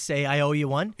 And I say I owe you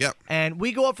one. Yep. And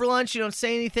we go out for lunch, you don't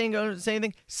say anything, don't say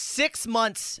anything. 6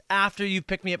 months after you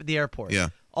pick me up at the airport. Yeah.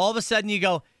 All of a sudden you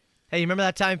go, hey, you remember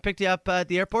that time I picked you up at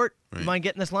the airport? Right. You mind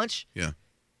getting this lunch? Yeah.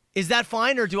 Is that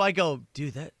fine, or do I go,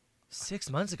 dude, that 6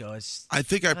 months ago is I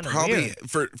think I probably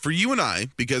weird. for you and I,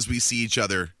 because we see each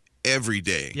other every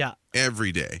day. Yeah.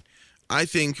 Every day. I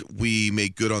think we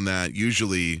make good on that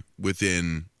usually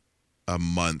within a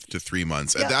month to 3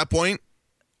 months. Yeah. At that point,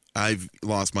 I've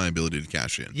lost my ability to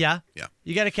cash in. Yeah? Yeah.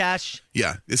 You got to cash?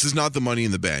 Yeah. This is not the money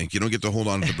in the bank. You don't get to hold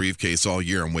on to the briefcase all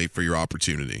year and wait for your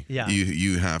opportunity. Yeah.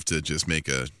 You have to just make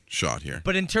a shot here.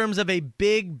 But in terms of a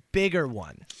bigger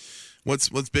one. What's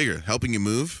bigger? Helping you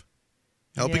move?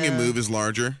 Helping you move is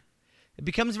larger. It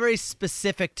becomes very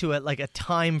specific to it, like a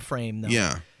time frame, though.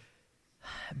 Yeah.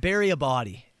 Bury a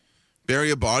body.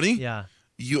 Bury a body? Yeah.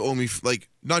 You owe me like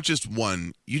not just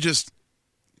one. You just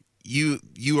you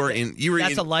are in. You were.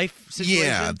 That's a life situation.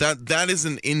 Yeah. That is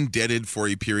an indebted for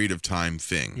a period of time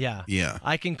thing. Yeah. Yeah.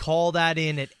 I can call that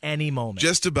in at any moment.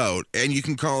 Just about, and you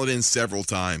can call it in several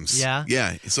times. Yeah.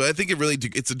 Yeah. So I think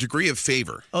it's a degree of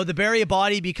favor. Oh, the bury a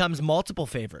body becomes multiple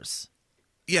favors.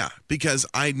 Yeah, because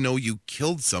I know you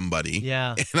killed somebody.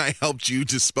 Yeah. And I helped you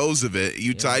dispose of it.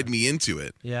 You tied me into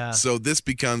it. Yeah. So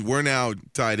we're now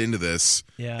tied into this.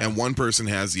 Yeah. And one person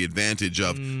has the advantage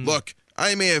of, look,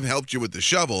 I may have helped you with the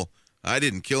shovel. I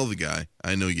didn't kill the guy.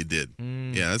 I know you did.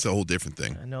 Yeah, that's a whole different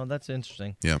thing. I know, that's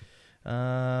interesting. Yeah.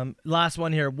 Last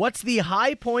one here. What's the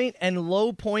high point and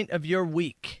low point of your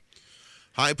week?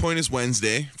 High point is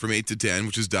Wednesday from 8 to 10,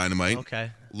 which is Dynamite.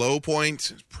 Okay. Low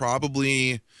point,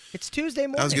 probably... It's Tuesday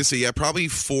morning. I was going to say, probably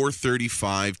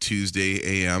 4:35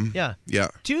 Tuesday a.m. Yeah. Yeah.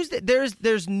 Tuesday,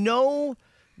 there's no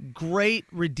great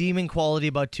redeeming quality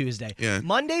about Tuesday. Yeah.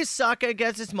 Mondays suck, I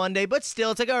guess it's Monday, but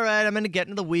still, it's like, all right, I'm going to get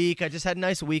into the week. I just had a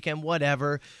nice weekend,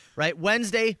 whatever. Right?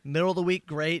 Wednesday, middle of the week,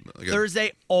 great.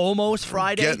 Thursday, almost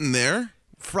Friday. Getting there.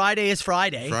 Friday is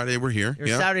Friday. Friday, we're here. Your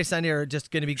yeah. Saturday, Sunday are just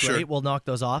going to be great. Sure. We'll knock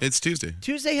those off. It's Tuesday.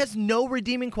 Tuesday has no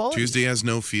redeeming quality. Tuesday has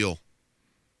no feel.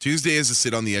 Tuesday is to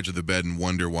sit on the edge of the bed and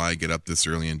wonder why I get up this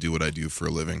early and do what I do for a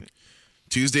living.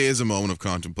 Tuesday is a moment of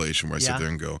contemplation where I sit there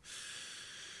and go,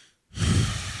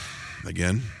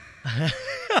 again?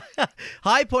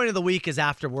 High point of the week is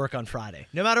after work on Friday,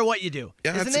 no matter what you do.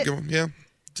 Yeah, isn't that's it? a good one. Yeah,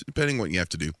 depending what you have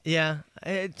to do. Yeah.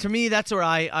 To me, that's where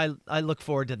I look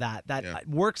forward to that.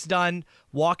 Work's done,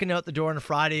 walking out the door on a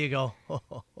Friday, you go,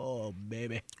 oh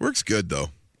baby. Work's good, though.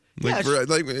 Yeah,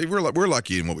 We're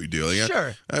lucky in what we do. Like,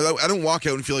 sure. I don't walk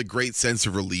out and feel a great sense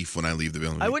of relief when I leave the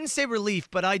building. I wouldn't say relief,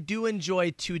 but I do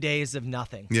enjoy 2 days of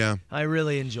nothing. Yeah. I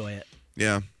really enjoy it.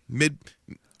 Yeah.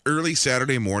 Early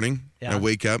Saturday morning, Yeah. I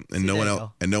wake up and no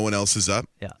one else is up.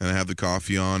 Yeah. And I have the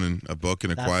coffee on and a book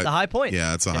and a That's quiet. the high point.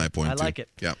 Yeah, it's a high point. I too. like it.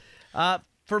 Yeah.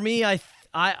 For me,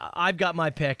 I've got my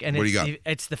pick, and What do it's you got?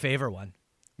 it's the favor one.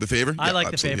 The favor? I Yeah, like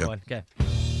the absolutely, favor yeah.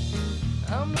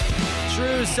 one. Okay.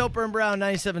 True, Soper and Brown,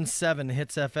 97.7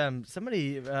 Hits FM.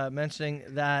 Somebody mentioning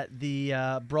that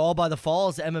the Brawl by the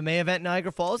Falls MMA event in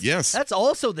Niagara Falls. Yes. That's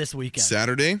also this weekend.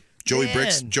 Saturday, Joey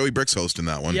Man. Bricks hosting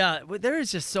that one. Yeah, there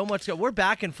is just so much. We're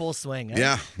back in full swing. Eh?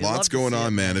 Yeah, You'd love lots to going see on,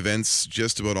 it, man. Events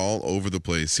just about all over the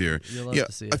place here. You'll love Yeah,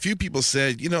 to see it. a few people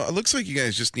said, it looks like you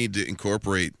guys just need to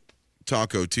incorporate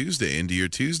Taco Tuesday into your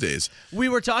Tuesdays. We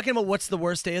were talking about what's the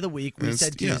worst day of the week. We And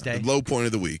said Tuesday. the low point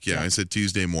of the week. Yeah, I said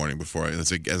Tuesday morning before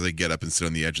as I get up and sit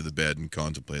on the edge of the bed and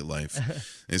contemplate life.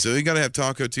 And so you got to have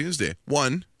Taco Tuesday.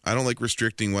 One, I don't like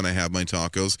restricting when I have my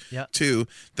tacos. Yeah. Two,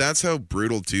 that's how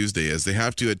brutal Tuesday is. They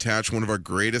have to attach one of our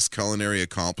greatest culinary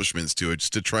accomplishments to it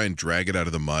just to try and drag it out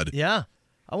of the mud. Yeah.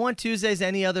 I want Tuesdays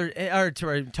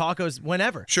tacos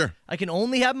whenever. Sure. I can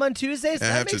only have them on Tuesdays? I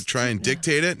have to try and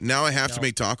dictate it. Now I have to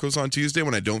make tacos on Tuesday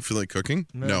when I don't feel like cooking?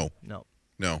 No.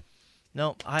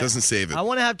 Doesn't save it. I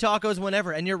want to have tacos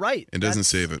whenever, and you're right. It doesn't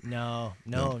save it. No,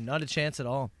 not a chance at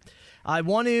all. I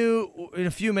want to, in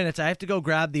a few minutes, I have to go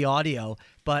grab the audio,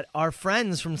 but our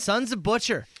friends from Sons of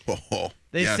Butcher,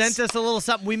 they sent us a little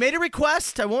something. We made a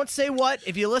request. I won't say what.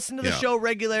 If you listen to the show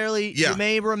regularly, you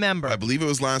may remember. I believe it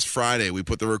was last Friday. We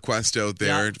put the request out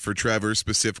there for Trevor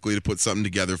specifically to put something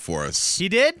together for us. He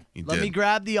did? Let did. me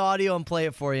grab the audio and play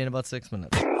it for you in about 6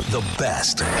 minutes. The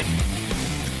best.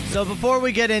 So before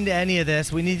we get into any of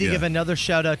this, we need to give another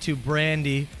shout out to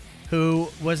Brandy, who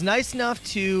was nice enough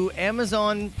to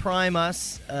Amazon Prime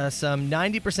us some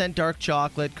 90% dark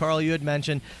chocolate. Carl, you had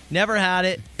mentioned, never had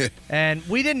it, and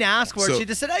we didn't ask for it. So- She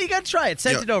just said, you got to try it.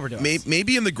 Sent it over to us.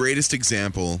 Maybe in the greatest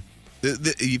example,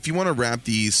 if you want to wrap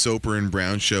the Soper and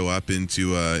Brown show up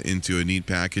into a neat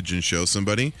package and show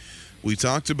somebody, we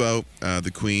talked about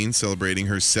the Queen celebrating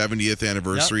her 70th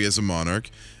anniversary as a monarch,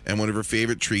 and one of her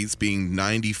favorite treats being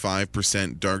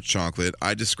 95% dark chocolate.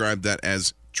 I described that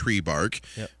as tree bark.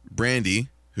 Brandy,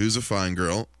 who's a fine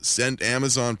girl, sent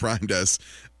Amazon Primed us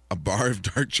a bar of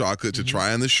dark chocolate to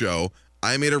try on the show.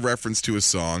 I made a reference to a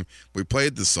song. We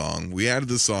played the song. We added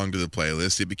the song to the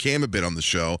playlist. It became a bit on the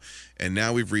show. And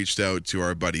now we've reached out to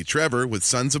our buddy Trevor with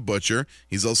Sons of Butcher.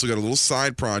 He's also got a little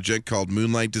side project called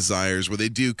Moonlight Desires where they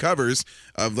do covers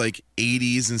of like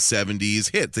 80s and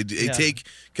 70s hits. They take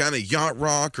kind of yacht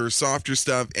rock or softer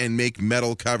stuff and make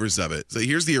metal covers of it. So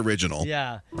here's the original.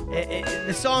 Yeah.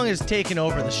 The song has taken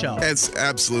over the show. It's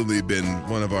absolutely been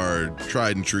one of our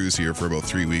tried and trues here for about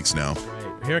 3 weeks now.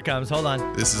 Here it comes. Hold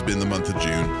on. This has been the month of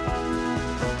June.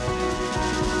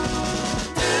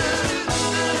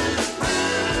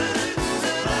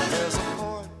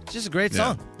 It's just a great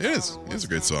song. It is. It is a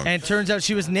great song. And it turns out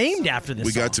she was named after this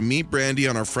We song. got to meet Brandy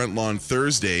on our front lawn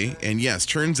Thursday. And yes,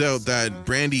 turns out that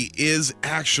Brandy is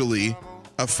actually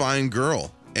a fine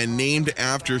girl and named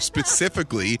after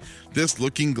specifically this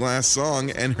Looking Glass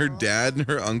song. And her dad and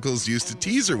her uncles used to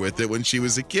tease her with it when she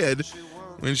was a kid,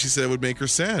 when she said it would make her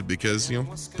sad because,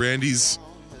 Brandy's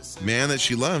man that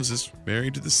she loves is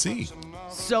married to the sea.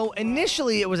 So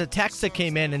initially it was a text that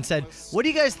came in and said, what do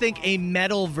you guys think a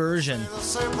metal version?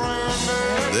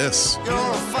 This. Said,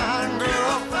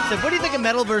 what do you think a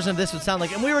metal version of this would sound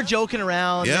like? And we were joking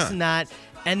around, this and that.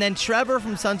 And then Trevor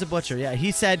from Sons of Butcher,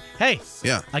 he said, hey,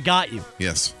 I got you.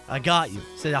 Yes. I got you.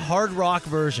 Said a hard rock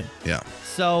version. Yeah.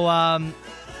 So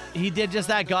he did just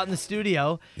that, got in the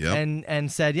studio and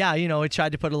said, he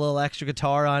tried to put a little extra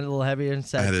guitar on it, a little heavier, and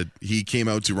said, he came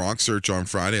out to Rock Search on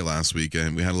Friday last week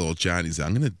and we had a little chat. He said,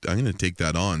 I'm gonna take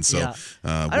that on. So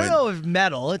I don't know if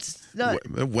metal, it's not.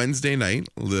 Wednesday night,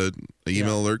 the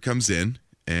email alert comes in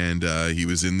and he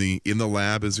was in the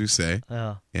lab, as we say.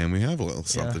 Oh. And we have a little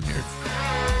something here.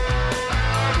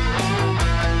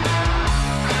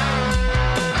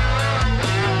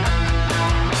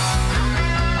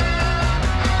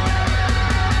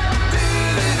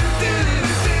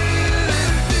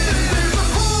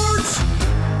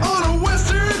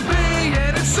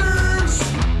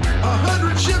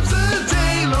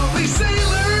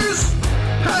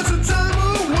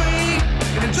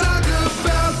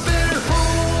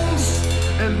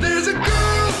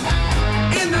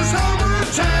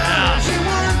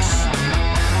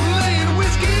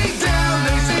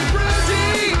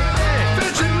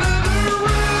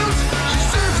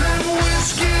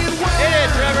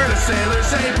 Sailors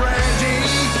say, Brandy,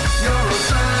 you're a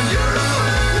fine girl.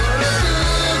 What a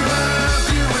good love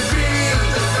you would be.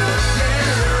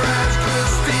 Yeah, your eyes could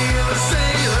steal a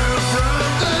sailor from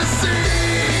the sea.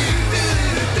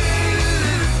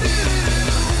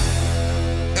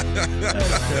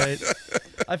 That's great.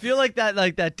 I feel like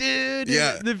that, dude.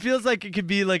 Yeah. It feels like it could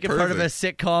be like a part of a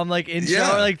sitcom, like intro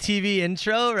or like TV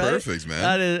intro, right? Perfect, man.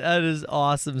 That is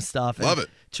awesome stuff. Love and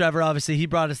it. Trevor, obviously, he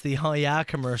brought us the Oh Yeah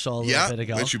commercial a little bit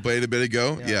ago. which you played a bit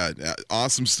ago. Yeah,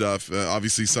 awesome stuff.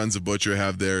 Obviously, Sons of Butcher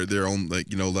have their own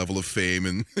level of fame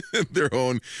and their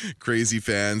own crazy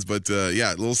fans. But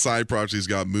yeah, little side project he's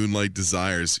got Moonlight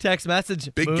Desires. Text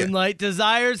message, Big ga- Moonlight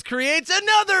Desires creates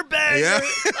another banger. Yeah.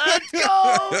 Let's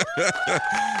go.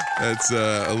 That's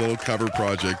a little cover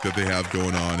project that they have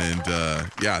going on, and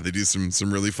yeah, they do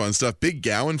some really fun stuff. Big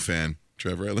Gowan fan,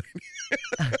 Trevor.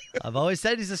 I've always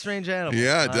said he's a strange animal.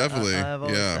 Yeah, definitely. I've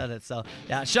always Yeah. said it. So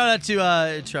yeah, shout out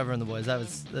to Trevor and the boys.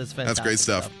 That's fantastic. That's great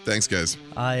stuff. Thanks, guys.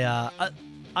 I'm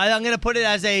gonna put it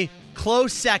as a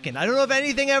close second. I don't know if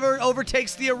anything ever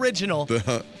overtakes the original.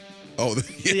 The original.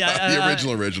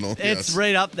 It's yes.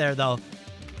 right up there though.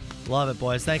 Love it,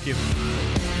 boys. Thank you.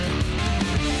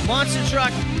 Monster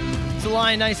Truck. It's a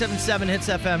line 97.7 Hits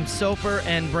FM. Soper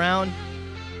and Brown.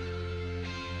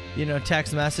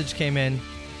 Text message came in.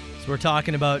 So we're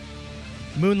talking about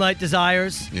Moonlight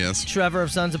Desires. Yes. Trevor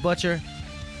of Sons of Butcher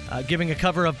giving a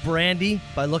cover of Brandy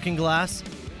by Looking Glass.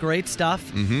 Great stuff.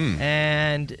 Mm-hmm.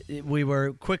 And we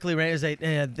were quickly they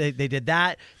did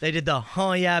that. They did the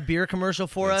Oh Yeah beer commercial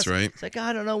for us. That's right. It's like,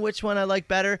 I don't know which one I like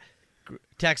better.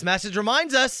 Text message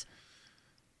reminds us.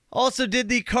 Also did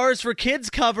the Cars for Kids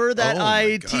cover that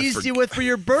I teased you with for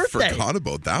your birthday. Forgot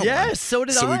about that one. Yes, so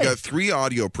did I. So we got 3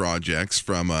 audio projects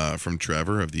from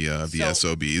Trevor of the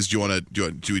SOBs. Do you want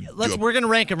to we're gonna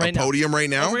rank them right now. Podium right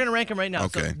now? We're gonna rank them right now.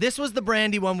 Okay. So this was the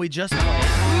Brandy one we just played.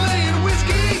 Laying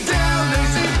whiskey down, they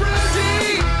say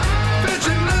Brandy.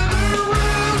 Fetching leather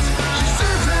rooms. She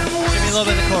serves them whiskey. Give me a little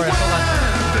bit of the chorus. Hold on.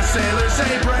 The sailors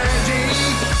say Brandy.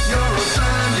 You're a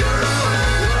son, you're a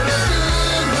what a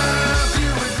good life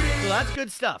you would be. So that's good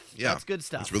stuff. Yeah, That's good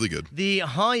stuff. it's really good. The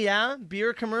Oh Yeah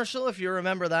beer commercial, if you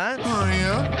remember that. Oh yeah.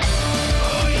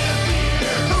 Oh yeah,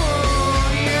 beer.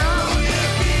 Oh yeah. Oh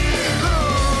yeah, beer.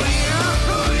 Oh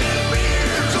yeah. Oh yeah,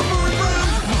 beer. Soper and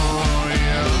Brown. Oh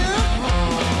yeah.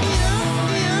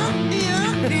 Oh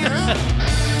yeah. Yeah.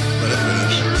 Let it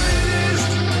finish.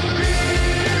 Greatest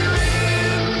beer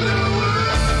in the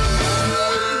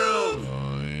world.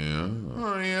 Oh yeah.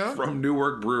 Oh yeah. From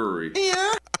Newark Brewery.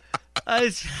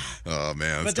 Oh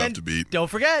man, But it's tough then, to beat. don't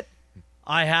forget,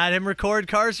 I had him record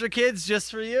Cars for Kids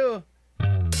just for you.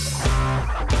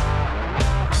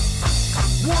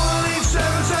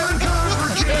 1877 Cars for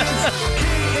Kids.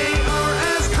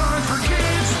 KARS Cars for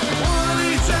Kids.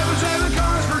 1877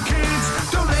 Cars for Kids.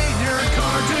 Donate your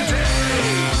car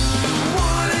today.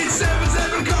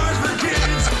 1877 Cars for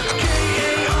Kids.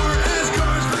 KARS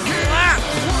Cars for Kids.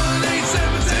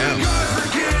 1877 Cars for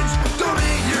Kids.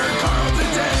 Donate your car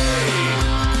today.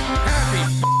 Happy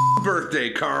birthday,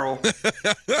 Carl.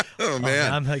 Oh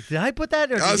man. I'm like, did I put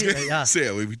that? Or I was did going you- to yeah. say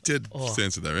it. We did Oh.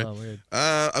 answer that, right? Oh, weird.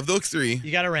 Of those 3,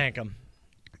 You got to rank them.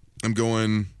 I'm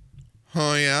going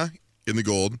Oh Yeah in the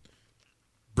gold,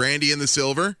 Brandy in the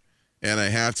silver, and I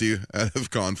have to, out of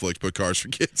conflict, put Cars for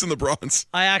Kids in the bronze.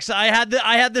 I had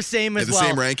the same as the well.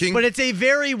 same ranking? But it's a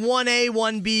very 1A,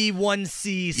 1B,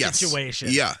 1C Yes. situation.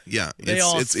 Yeah. They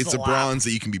all It's a slap. bronze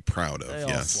that you can be proud of. They all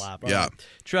yes. slap. Yeah. All right.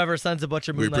 Trevor, Sons of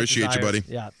Butcher, Moonlight appreciate you, Desires. buddy.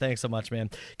 Yeah, thanks so much, man.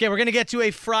 Okay, we're going to get to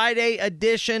a Friday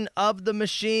edition of The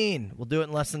Machine. We'll do it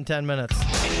in less than 10 minutes.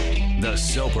 The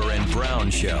Soper and Brown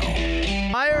Show.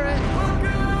 Fire it.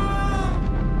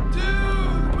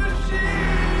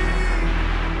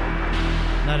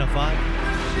 905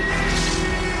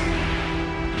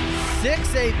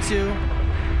 682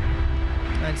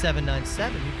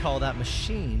 9797. You call that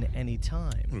machine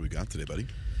anytime. What do we got today, buddy?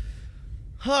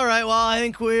 All right, well, I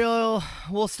think we'll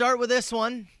start with this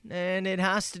one, and it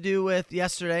has to do with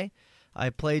yesterday. I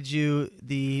played you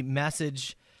the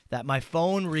message that my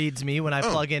phone reads me when I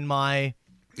plug in my...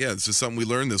 Yeah, this is something we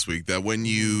learned this week, that when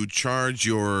you charge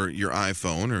your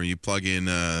iPhone or you plug in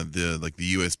the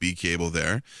USB cable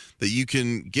there, that you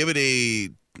can give it a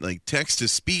text to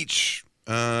speech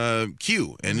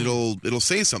cue, and it'll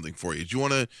say something for you. Do you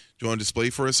want to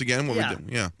display for us again what we did?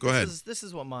 Yeah, go ahead. This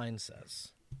is what mine says.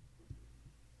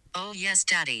 Oh yes,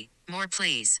 Daddy. More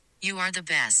please. You are the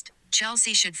best.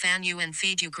 Chelsea should fan you and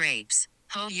feed you grapes.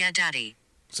 Oh yeah, Daddy.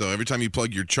 So every time you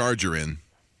plug your charger in,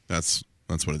 that's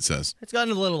what it says. It's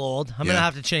gotten a little old. I'm going to Yeah.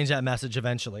 have to change that message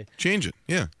eventually. Change it.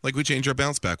 Yeah, like we change our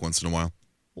bounce back once in a while.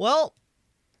 Well,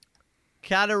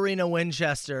 Katarina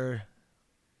Winchester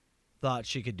thought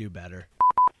she could do better.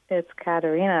 It's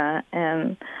Katarina,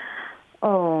 and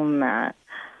oh, Matt.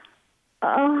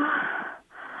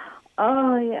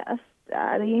 Oh, yes,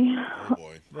 Daddy. Oh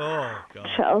boy. Oh, God.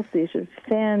 Chelsea should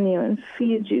fan you and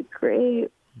feed you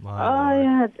grapes. My Oh,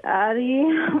 yeah, Daddy.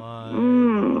 My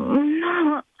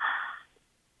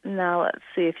Now let's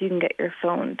see if you can get your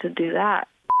phone to do that.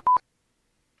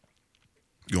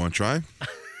 You want to try?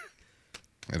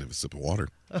 I'd have a sip of water.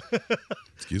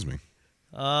 Excuse me.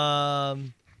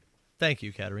 Thank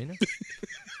you, Katerina.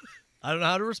 I don't know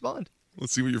how to respond.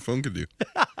 Let's see what your phone can do.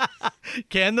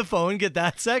 Can the phone get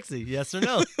that sexy? Yes or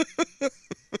no?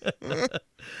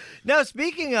 Now,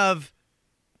 speaking of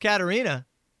Katerina,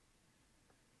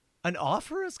 an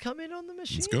offer has come in on the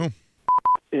machine. Let's go.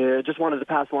 Just wanted to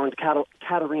pass along to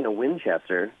Katerina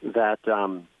Winchester that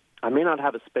I may not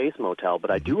have a space motel,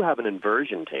 but I do have an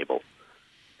inversion table.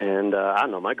 And I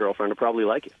don't know, my girlfriend would probably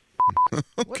like it.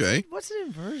 Okay. What's an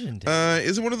inversion table?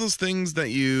 Is it one of those things that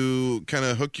you kind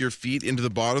of hook your feet into the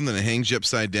bottom, then it hangs you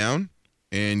upside down,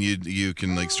 and you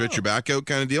can like stretch your back out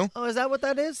kind of deal? Oh, is that what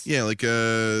that is? Yeah, like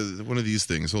one of these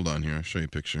things. Hold on here. I'll show you a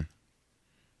picture.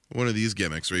 One of these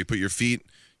gimmicks where you put your feet,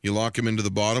 you lock them into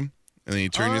the bottom, and then you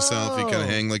turn yourself. You kind of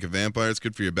hang like a vampire. It's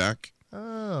good for your back.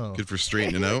 Oh. Good for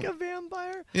straightening out. Like a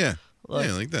vampire? Yeah. Look,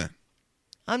 yeah, like that.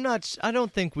 I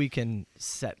don't think we can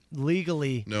set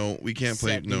legally. No, we can't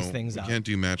play. set No, these things we up. can't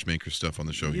do matchmaker stuff on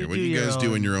the show here. What do you your guys do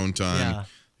in own- your own time, yeah.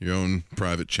 your own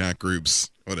private chat groups,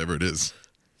 whatever it is.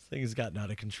 This thing has gotten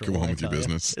out of control. Go on I with your tell ya.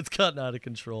 business. It's gotten out of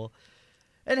control.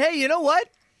 And hey, you know what?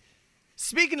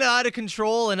 Speaking of out of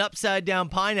control and upside down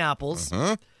pineapples,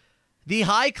 the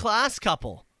high class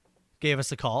couple gave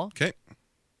us a call. Okay.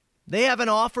 They have an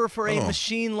offer for a Oh.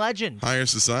 machine legend. Higher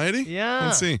society. Yeah.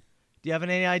 Let's see. Do you have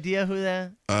any idea who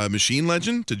that? Machine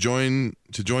Legend to join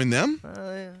them.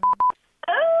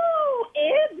 Oh,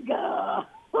 Edgar.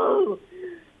 Oh,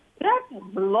 that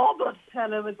blobber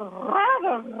fellow is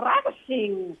rather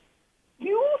ravishing. Do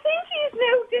you think he's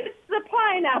noticed the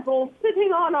pineapple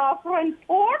sitting on our front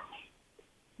porch?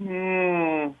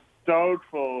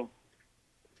 Doubtful.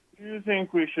 Do you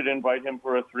think we should invite him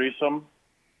for a threesome?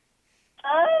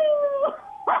 Oh,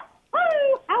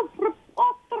 how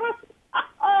preposterous.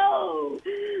 Oh,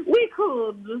 we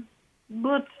could,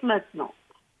 but let's not.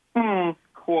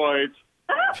 Quite.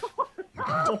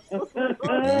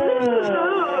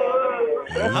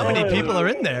 How many people are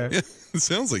in there? It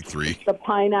sounds like 3. The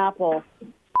pineapple.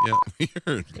 Yeah, we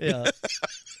heard. Yeah.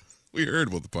 We heard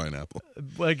about the pineapple.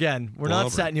 Again, we're not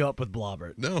Blobbert. setting you up with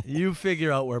Blobbert. No. You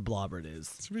figure out where Blobbert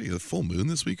is. It's really a full moon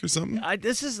this week or something.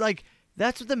 This is like,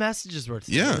 that's what the messages were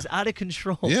today. Yeah. It was out of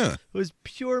control. Yeah. It was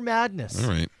pure madness. All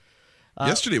right.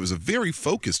 Yesterday was a very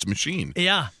focused machine.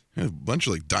 Yeah. A bunch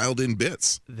of like dialed in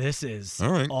bits. This is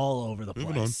All right. all over the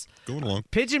Moving place. on. Going along.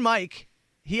 Pigeon Mike,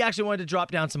 he actually wanted to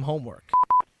drop down some homework.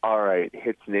 All right,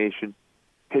 Hits Nation.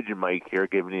 Pigeon Mike here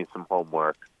giving you some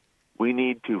homework. We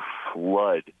need to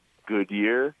flood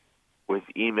Goodyear with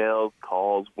emails,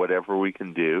 calls, whatever we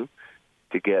can do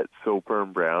to get Soper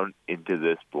and Brown into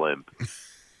this blimp.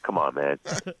 Come on, man.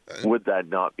 Would that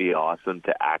not be awesome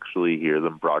to actually hear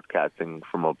them broadcasting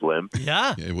from a blimp?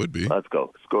 Yeah. Yeah, it would be. Let's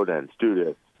go. Let's go, Dan. Let's do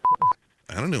this.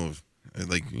 I don't know if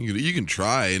like you can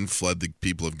try and flood the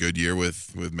people of Goodyear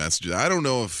with messages. I don't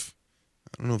know if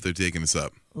they're taking us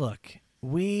up. Look,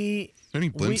 we... Are there any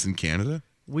blimps in Canada?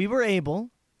 We were able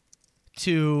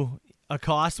to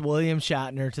accost William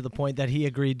Shatner to the point that he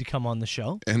agreed to come on the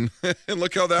show. And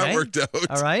look how that Okay? worked out.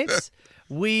 All right.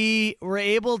 We were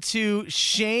able to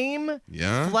shame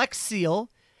Flex Seal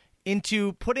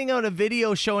into putting out a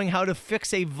video showing how to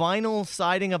fix a vinyl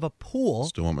siding of a pool.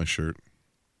 Still want my shirt.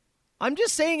 I'm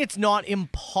just saying it's not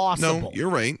impossible. No, you're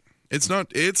right. It's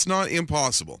not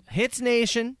impossible. Hits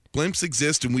Nation. Blimps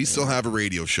exist and we still have a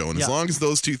radio show. And as Yeah. long as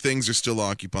those two things are still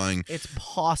occupying It's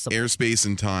possible. airspace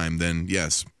and time, then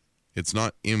yes, it's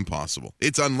not impossible.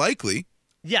 It's unlikely,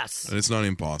 Yes. and it's not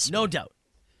impossible. No doubt.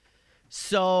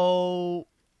 So,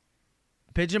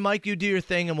 Pigeon Mike, you do your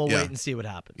thing and we'll Yeah. wait and see what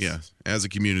happens. Yeah, as a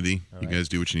community, you guys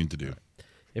do what you need to do.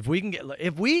 If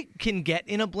we can get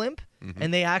in a blimp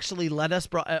and they actually let us,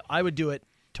 I would do it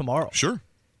tomorrow. Sure.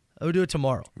 I would do it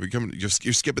tomorrow. You're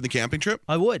skipping the camping trip?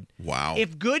 I would. Wow.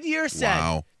 If Goodyear said,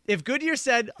 Wow.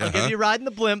 I'll give you a ride in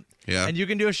the blimp, Yeah. and you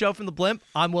can do a show from the blimp,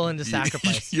 I'm willing to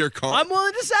sacrifice. I'm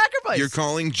willing to sacrifice. You're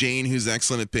calling Jane, who's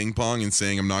excellent at ping pong, and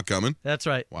saying I'm not coming? That's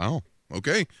right. Wow.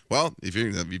 Okay. Well, if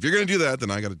you're gonna do that, then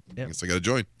I guess I gotta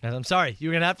join. And I'm sorry,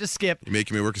 you're gonna have to skip. You're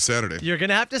making me work a Saturday. You're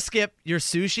gonna have to skip your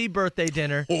sushi birthday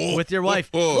dinner Oh, with your wife.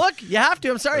 oh. Look, you have to.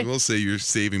 I'm sorry. I will say you're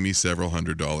saving me several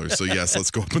 $100s. So yes,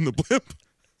 let's go up in the blimp.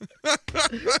 I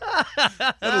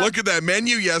had to look at that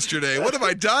menu yesterday. What have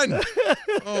I done?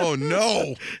 Oh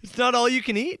no! It's not all you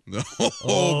can eat. No,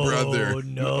 brother.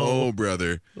 no. Oh,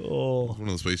 brother. Oh. It's one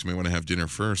of those places you may want to have dinner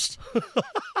first.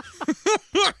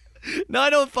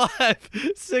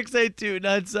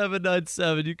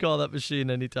 905-682-9797. You call that machine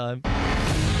anytime.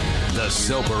 The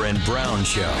Soper and Brown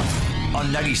Show on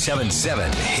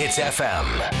 97.7 Hits FM.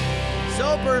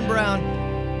 Soper and Brown.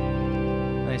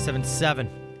 97.7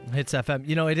 Hits FM.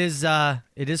 You know, it is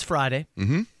Friday.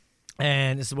 Mm-hmm.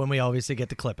 And this is when we obviously get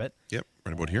to clip it. Yep,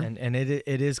 right about here. And it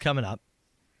is coming up.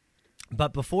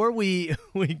 But before we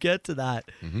get to that,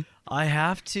 I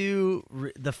have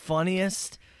to. The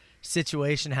funniest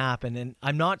situation happened, and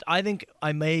I think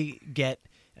I may get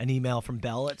an email from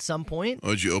Bell at some point. Oh,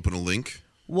 did you open a link?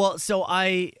 Well, so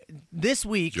this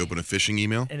week. Did you open a phishing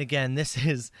email? And again, this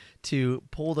is to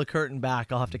pull the curtain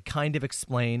back. I'll have to kind of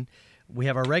explain. We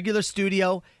have our regular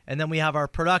studio, and then we have our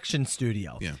production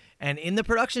studio. Yeah. And in the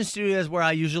production studio is where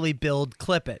I usually build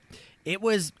Clip It. It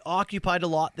was occupied a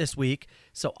lot this week,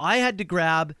 so I had to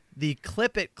grab the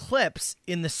Clip It clips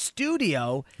in the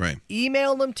studio, right,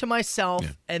 email them to myself,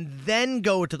 and then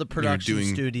go to the production You're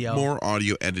doing studio. more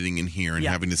audio editing in here and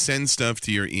having to send stuff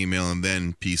to your email and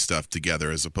then piece stuff together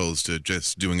as opposed to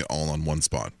just doing it all on one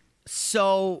spot.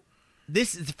 So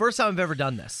this is the first time I've ever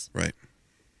done this. Right.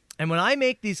 And when I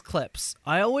make these clips,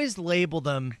 I always label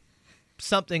them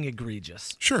something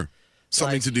egregious. Sure.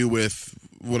 Something to do with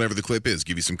whatever the clip is.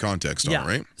 Give you some context on it,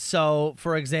 right? So,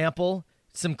 for example,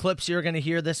 some clips you're going to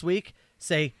hear this week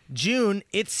say, June,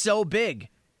 it's so big.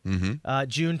 Mm-hmm.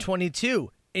 June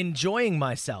 22, enjoying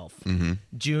myself. Mm-hmm.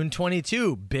 June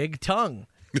 22, big tongue.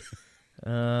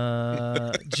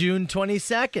 June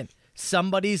 22nd,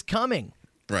 somebody's coming.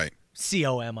 Right.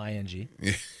 C-O-M-I-N-G.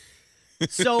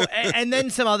 So, and then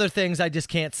some other things I just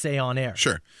can't say on air.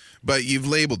 Sure. But you've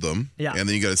labeled them, Yeah. and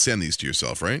then you got to send these to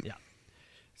yourself, right? Yeah.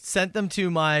 Sent them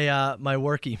to my my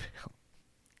work email.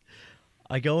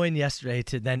 I go in yesterday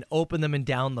to then open them and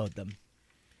download them.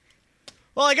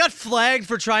 Well, I got flagged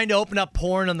for trying to open up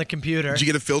porn on the computer. Did you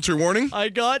get a filter warning? I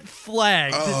got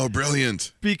flagged. Oh,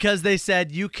 brilliant. Because they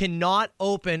said you cannot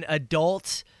open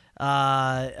adult,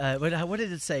 what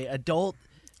did it say? Adult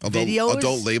videos?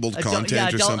 Adult labeled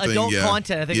content or something. Adult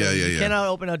content. I think you yeah. cannot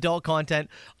open adult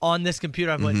content on this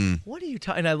computer. I'm like, what are you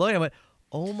talking? And I looked and I went,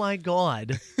 oh my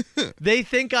God. They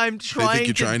think I'm trying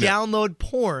to download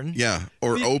porn. Yeah,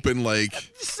 or open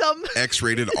like some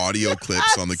X-rated audio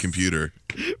clips on the computer.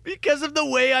 Because of the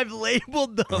way I've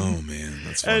labeled them. Oh man,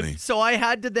 that's funny. And so I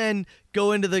had to then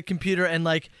go into the computer and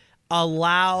like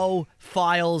allow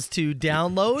files to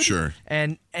download. Sure.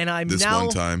 And I'm this now one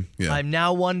time, yeah. I'm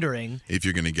now wondering if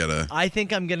you're gonna get I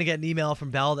think I'm gonna get an email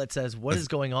from Bell that says, what is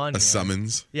going on a here?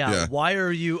 summons. Yeah. Why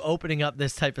are you opening up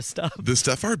this type of stuff? The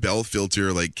stuff our Bell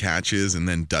filter like catches and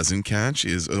then doesn't catch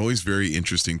is always very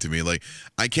interesting to me. Like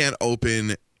I can't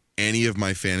open any of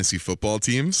my fantasy football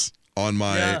teams on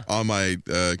my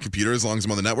computer as long as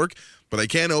I'm on the network, but I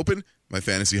can open my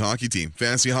fantasy hockey team.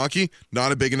 Fantasy hockey,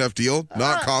 not a big enough deal,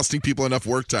 not costing people enough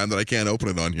work time that I can't open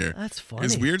it on here. That's funny.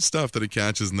 There's weird stuff that it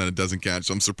catches and then it doesn't catch.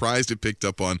 So I'm surprised it picked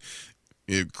up on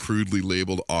crudely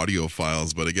labeled audio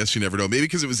files, but I guess you never know. Maybe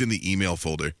because it was in the email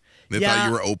folder. They thought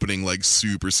you were opening like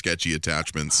super sketchy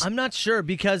attachments. I'm not sure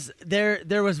because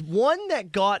there was one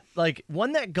that got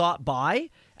by,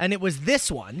 and it was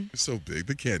this one. They're so big,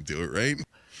 they can't do it, right?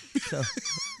 So,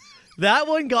 that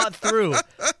one got through.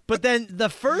 But then the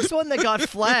first one that got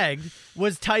flagged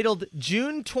was titled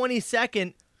June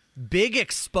 22nd, Big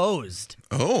Exposed.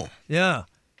 Oh. Yeah.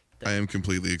 I am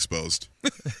completely exposed.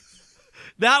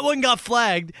 That one got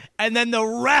flagged, and then the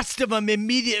rest of them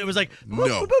immediately, it was like, boop,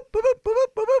 No. boop, boop, boop, boop, boop,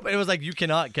 boop, boop. It was like, you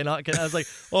cannot. I was like,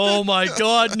 oh my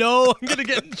God, no, I'm going to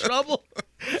get in trouble.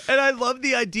 And I love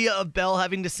the idea of Bell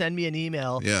having to send me an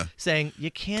email saying,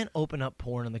 you can't open up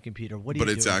porn on the computer. What are you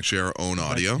doing? But it's actually our own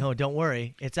audio. No, don't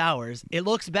worry. It's ours. It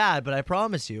looks bad, but I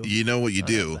promise you. You know what you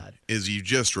do is you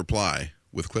just reply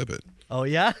with Clip It. Oh,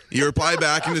 yeah? You reply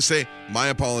back and just say, my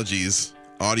apologies,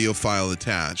 audio file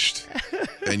attached,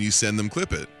 and you send them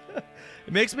Clip It.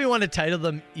 It makes me want to title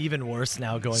them even worse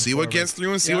now going See forward. what gets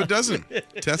through and see what doesn't.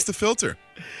 Test the filter.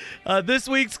 This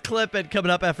week's Clip It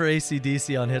coming up after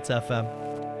AC/DC on Hits FM.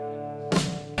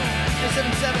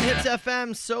 77 Hits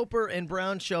FM, Soper and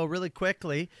Brown Show. Really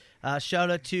quickly, shout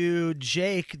out to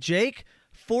Jake. Jake,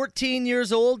 14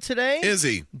 years old today. Is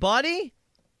he? Buddy,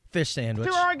 fish sandwich.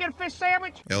 Do I get a fish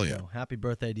sandwich? Hell yeah. So, happy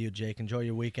birthday to you, Jake. Enjoy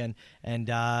your weekend. And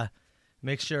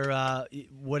make sure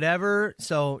whatever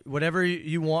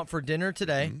you want for dinner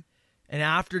today, and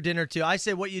after dinner too. I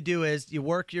say what you do is you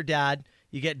work your dad,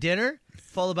 you get dinner,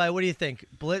 followed by, what do you think?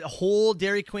 Whole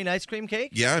Dairy Queen ice cream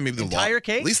cake? Yeah, maybe the entire log.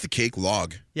 cake? At least the cake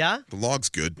log. Yeah? The log's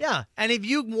good. Yeah. And if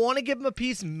you want to give him a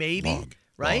piece, maybe.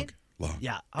 Right? Log.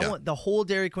 Yeah. I want the whole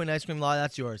Dairy Queen ice cream log.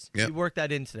 That's yours. Yep. You work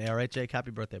that in today. All right, Jake?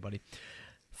 Happy birthday, buddy.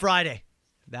 Friday.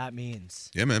 That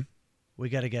means Yeah, man. we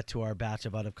got to get to our batch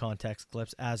of out-of-context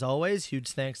clips. As always, huge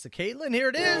thanks to Caitlin. Here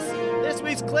it is. This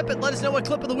week's Clip It. Let us know what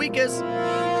clip of the week is.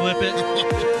 Clip it.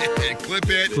 Clip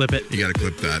it. Clip it. You got to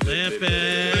clip that. Clip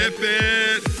it. Clip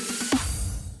it.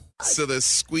 So they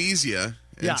squeeze you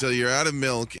Yeah. until you're out of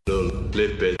milk.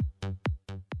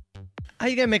 How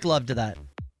you gonna make love to that?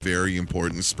 Very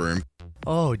important sperm.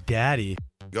 Oh, daddy.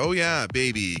 Oh, yeah,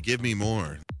 baby, give me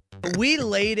more. We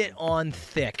laid it on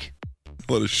thick.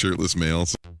 A lot of shirtless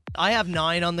males. I have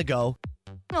 9 on the go.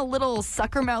 A little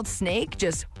sucker mouth snake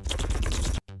just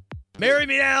Marry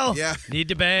me now. Yeah. Need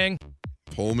to bang.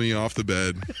 Pull me off the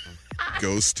bed.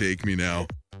 Ghost take me now.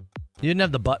 You didn't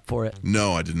have the butt for it.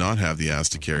 No, I did not have the ass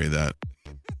to carry that.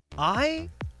 I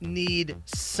need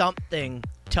something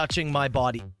touching my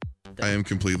body. I am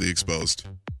completely exposed.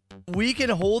 We can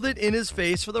hold it in his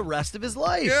face for the rest of his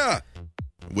life. Yeah.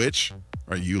 Which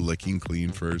are you licking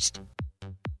clean first?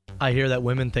 I hear that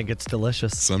women think it's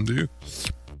delicious. Some do.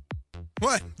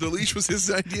 What? The leash was his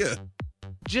idea.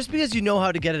 Just because you know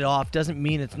how to get it off doesn't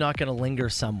mean it's not going to linger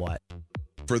somewhat.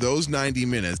 For those 90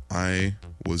 minutes, I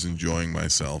was enjoying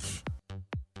myself.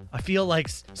 I feel like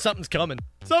something's coming.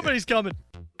 Somebody's coming.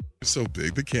 They're so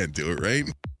big, they can't do it,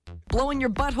 right? blowing your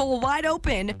butthole wide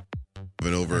open.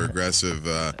 An over-aggressive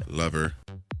lover.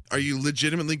 Are you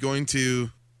legitimately going to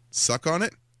suck on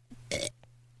it?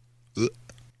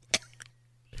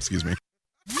 Excuse me.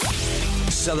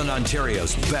 Southern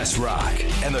Ontario's best rock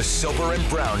and the Soper and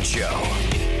Brown Show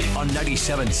on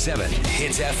 97.7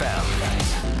 Hits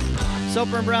FM.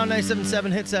 Soper and Brown,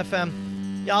 97.7 Hits FM.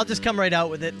 Yeah, I'll just come right out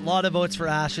with it. A lot of votes for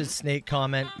Ash's snake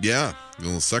comment. Yeah,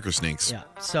 little sucker snakes. Yeah.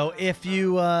 So if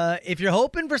you're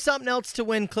hoping for something else to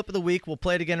win clip of the week, we'll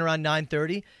play it again around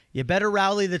 9:30. You better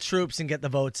rally the troops and get the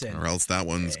votes in. Or else that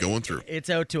one's going through.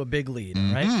 It's out to a big lead,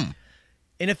 right?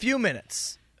 In a few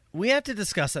minutes, we have to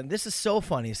discuss something. This is so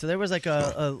funny. So there was like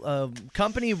a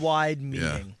company-wide meeting.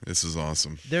 Yeah, this is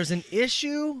awesome. There's an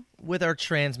issue with our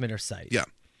transmitter site. Yeah.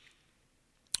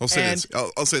 I'll say this.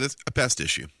 I'll say this. A pest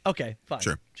issue. Okay, fine.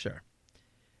 Sure.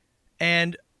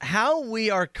 And how we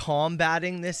are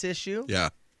combating this issue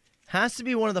has to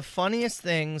be one of the funniest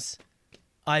things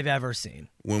I've ever seen.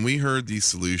 When we heard the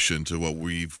solution to what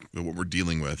we're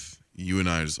dealing with, you and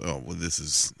I just, this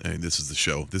is the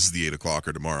show. This is the 8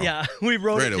 o'clocker tomorrow. Yeah, we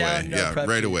wrote right it down. away. Yeah,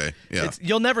 right away. Yeah.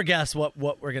 You'll never guess what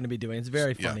we're going to be doing. It's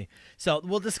very funny. So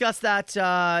we'll discuss that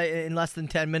in less than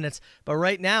 10 minutes. But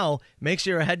right now, make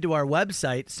sure you head to our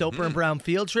website, Soper and Brown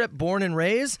Field Trip, Born and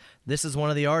Raised. This is one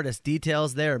of the artists.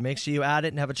 Details there. Make sure you add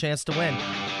it and have a chance to win.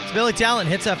 It's Billy Talent,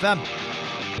 Hits FM.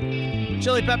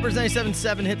 Chili Peppers,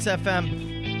 97.7 Hits FM.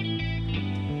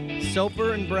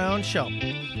 Soper and Brown Show.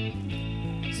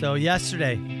 So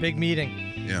yesterday, big meeting.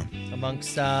 Yeah.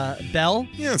 Amongst Bell.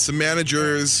 Yeah, some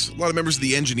managers, a lot of members of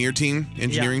the engineering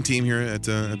team here at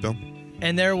Bell.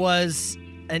 And there's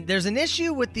an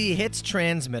issue with the Hits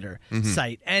transmitter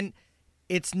site. And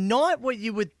it's not what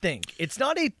you would think. It's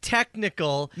not a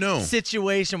technical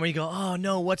situation where you go, oh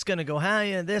no, what's going to go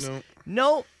high?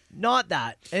 No, not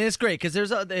that. And it's great because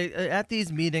there's at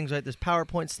these meetings, right? There's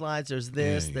PowerPoint slides. There's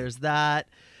this. There's that.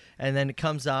 And then it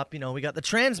comes up, we got the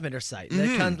transmitter site.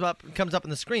 That comes up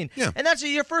on the screen. Yeah. And that's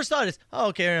your first thought is,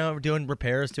 we're doing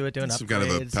repairs to it, doing some upgrades.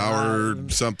 kind of a power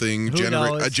something, who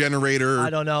knows? a generator. I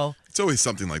don't know. It's always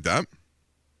something like that.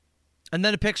 And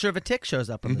then a picture of a tick shows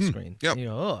up on the screen. Yep. You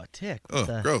go, a tick. What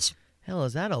the gross. hell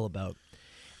is that all about?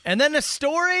 And then a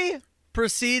story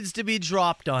proceeds to be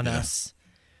dropped on us.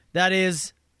 That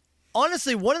is,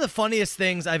 honestly, one of the funniest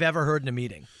things I've ever heard in a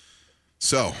meeting.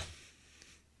 So,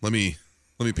 let me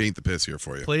paint the piss here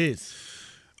for you. Please.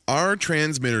 Our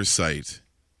transmitter site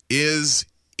is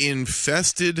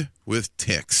infested with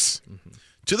ticks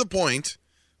to the point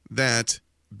that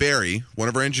Barry, one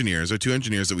of our engineers, our two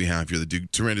engineers that we have here that do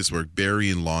tremendous work,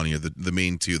 Barry and Lonnie are the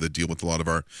main two that deal with a lot of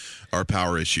our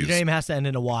power issues. Your name has to end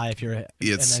in a Y if you're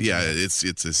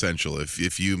it's essential.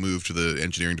 If you move to the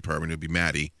engineering department, it'll be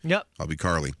Maddie. Yep. I'll be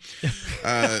Carly.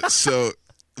 So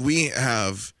we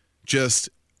have just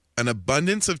an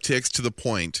abundance of ticks to the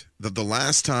point that the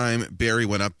last time Barry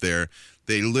went up there,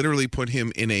 they literally put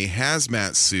him in a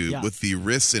hazmat suit with the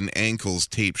wrists and ankles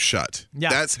taped shut. Yeah.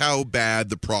 That's how bad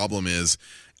the problem is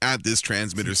at this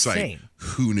transmitter site.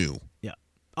 Who knew? Yeah.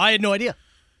 I had no idea.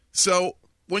 So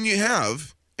when you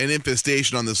have an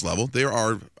infestation on this level, there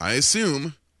are, I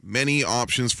assume, many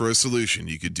options for a solution.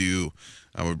 You could do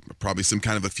probably some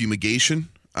kind of a fumigation,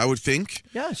 I would think.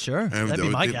 Yeah, sure. That'd be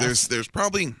my guess. There's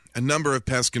probably a number of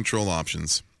pest control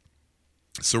options.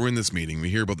 So we're in this meeting. We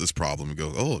hear about this problem. We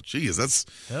go, oh, geez, that's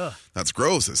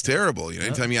gross. That's terrible.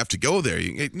 Anytime you have to go there,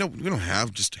 we don't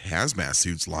have just hazmat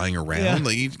suits lying around. Yeah.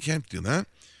 Like, you can't do that.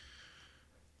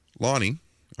 Lonnie,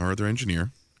 our other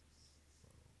engineer,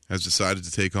 has decided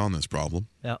to take on this problem.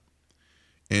 Yeah.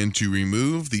 And to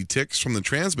remove the ticks from the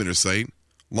transmitter site,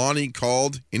 Lonnie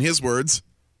called, in his words,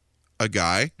 a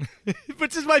guy.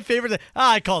 Which is my favorite thing.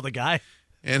 I called a guy.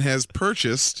 And has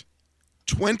purchased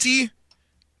 20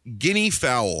 guinea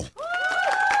fowl.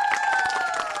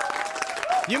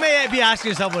 You may be asking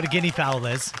yourself what a guinea fowl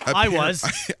is. I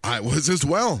was. I was as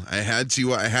well. I had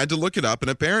to look it up, and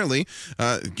apparently,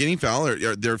 guinea fowl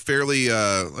they're fairly,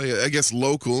 I guess,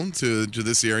 local to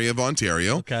this area of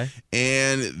Ontario. Okay.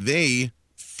 And they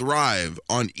thrive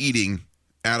on eating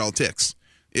adult ticks.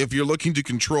 If you're looking to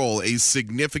control a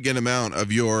significant amount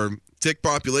of your tick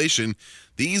population,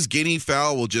 these guinea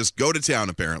fowl will just go to town,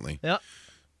 apparently. Yep.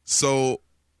 So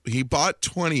he bought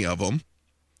 20 of them,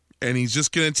 and he's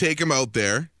just going to take them out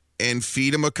there and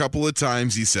feed them a couple of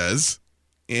times, he says,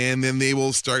 and then they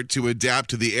will start to adapt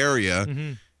to the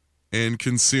area and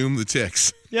consume the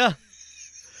ticks. Yeah.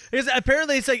 Because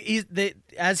apparently it's like,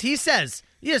 as he says,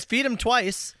 you just feed them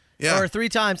twice. Yeah. Or 3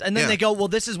 times, and then they go, well,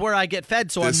 this is where I get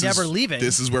fed, so I'm never leaving.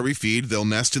 This is where we feed. They'll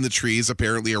nest in the trees,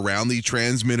 apparently, around the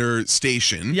transmitter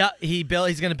station. Yeah, he's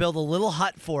going to build a little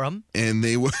hut for them. And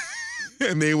they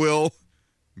will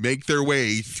make their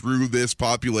way through this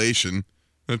population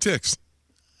of ticks.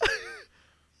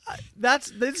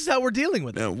 This is how we're dealing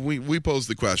with it. Now, we posed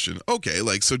the question, okay,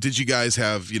 so did you guys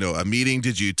have, a meeting?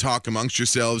 Did you talk amongst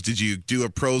yourselves? Did you do a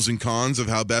pros and cons of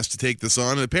how best to take this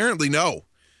on? And apparently, no.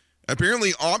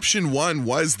 Apparently, option 1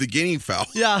 was the guinea fowl.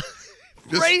 Yeah.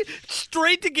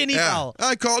 Straight to guinea fowl.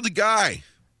 I called the guy.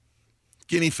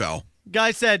 Guinea fowl.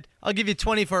 Guy said, I'll give you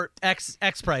 20 for X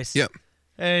price. Yep.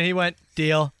 And he went,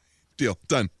 deal. Deal.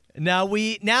 Done. Now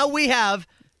we have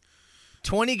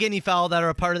 20 guinea fowl that are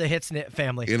a part of the Hits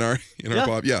family. In our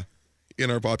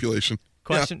population.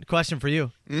 Question for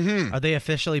you. Mm-hmm. Are they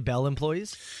officially Bell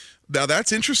employees? Now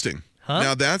that's interesting.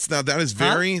 Huh? That is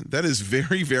very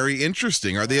very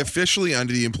interesting. Are they officially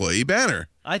under the employee banner?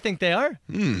 I think they are.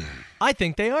 I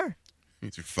think they are.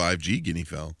 These are 5G guinea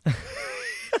fowl.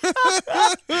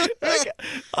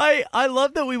 I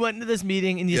love that we went into this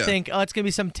meeting and you think, oh, it's gonna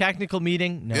be some technical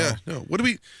meeting. No. Yeah. No. What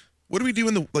do we do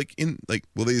in the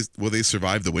will they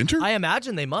survive the winter? I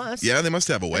imagine they must. Yeah, they must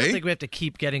have a way. I don't think we have to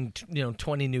keep getting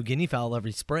 20 new guinea fowl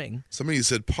every spring. Somebody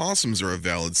said possums are a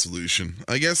valid solution.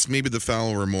 I guess maybe the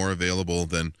fowl were more available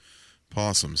than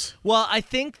possums. Well, I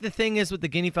think the thing is with the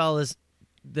guinea fowl is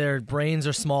their brains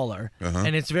are smaller,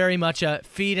 and it's very much a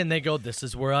feed and they go, this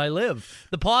is where I live.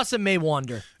 The possum may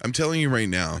wander. I'm telling you right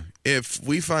now, if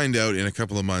we find out in a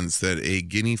couple of months that a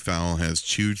guinea fowl has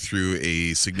chewed through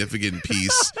a significant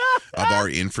piece of our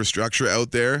infrastructure out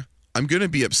there, I'm going to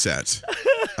be upset.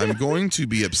 I'm going to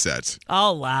be upset.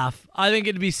 I'll laugh. I think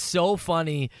it'd be so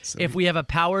funny if we have a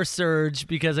power surge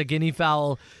because a guinea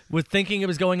fowl was thinking it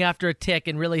was going after a tick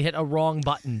and really hit a wrong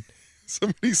button.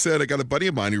 Somebody said, I got a buddy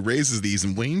of mine who raises these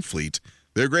in Wainfleet.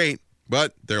 They're great,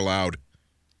 but they're loud.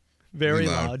 Very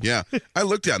loud. Yeah. I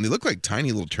looked at them. They look like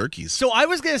tiny little turkeys. So I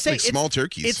was going to say, small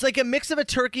turkeys. It's like a mix of a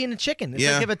turkey and a chicken. It's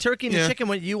like if a turkey and a chicken,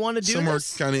 what you want to do somewhere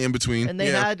this? kind of in between. And they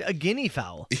had a guinea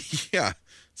fowl. Yeah.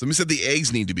 Somebody said the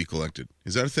eggs need to be collected.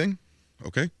 Is that a thing?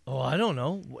 Okay. Oh, I don't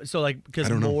know. So because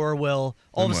don't know. more will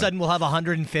all of a sudden we'll have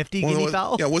 150 guinea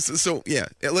fowl. Yeah.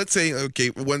 Let's say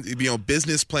when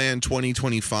business plan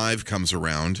 2025 comes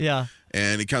around. Yeah.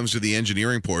 And it comes to the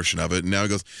engineering portion of it, and now it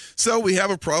goes. So we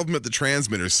have a problem at the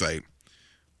transmitter site.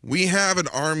 We have an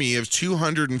army of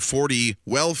 240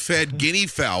 well-fed guinea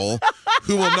fowl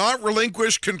who will not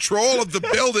relinquish control of the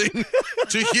building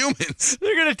to humans.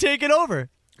 They're going to take it over.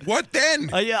 What then?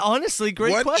 Yeah, honestly,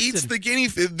 great question. What eats the guinea?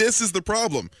 This is the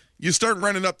problem. You start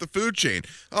running up the food chain.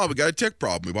 Oh, we got a tick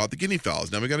problem. We bought the guinea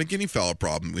fowls. Now we got a guinea fowl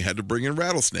problem. We had to bring in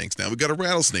rattlesnakes. Now we got a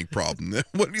rattlesnake problem.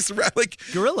 What is the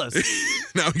gorillas?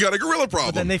 Now we got a gorilla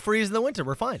problem. But then they freeze in the winter.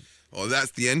 We're fine. Oh, that's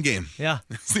the end game. Yeah.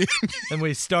 And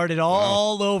we start it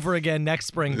all over again next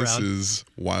spring, Brown. This is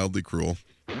wildly cruel.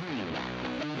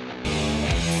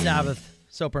 Sabbath.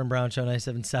 Soper and Brown Show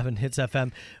 97.7 Hits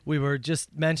FM. We were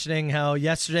just mentioning how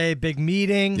yesterday, big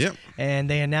meeting, and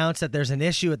they announced that there's an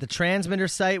issue at the transmitter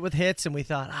site with Hits, and we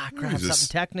thought, crap, something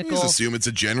technical. Just assume it's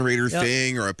a generator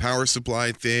thing or a power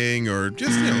supply thing or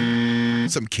just,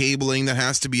 some cabling that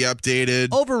has to be updated.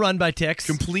 Overrun by ticks.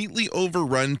 Completely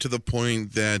overrun to the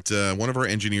point that one of our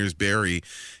engineers, Barry,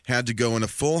 had to go in a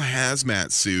full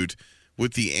hazmat suit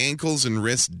with the ankles and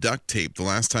wrist duct tape the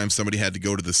last time somebody had to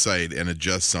go to the site and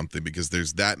adjust something because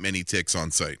there's that many ticks on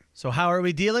site. So how are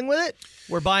we dealing with it?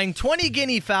 We're buying 20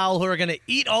 guinea fowl who are going to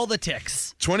eat all the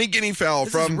ticks. 20 guinea fowl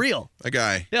this from is real. A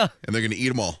guy. Yeah. And they're going to eat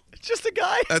them all. It's just a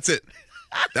guy. That's it.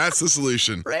 That's the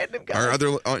solution. Random guy. Our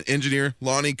other engineer,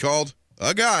 Lonnie, called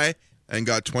a guy and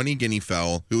got 20 guinea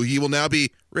fowl who he will now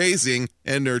be raising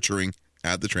and nurturing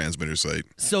at the transmitter site.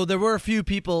 So there were a few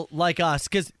people like us,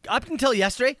 because up until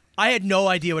yesterday, I had no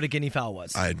idea what a guinea fowl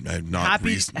was. I have not,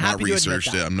 Happy not to admit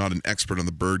researched that. it. I'm not an expert on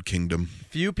the bird kingdom.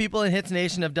 Few people in Hits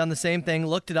Nation have done the same thing,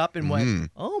 looked it up, and went,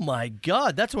 oh my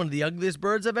God, that's one of the ugliest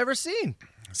birds I've ever seen.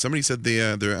 Somebody said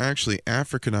they're actually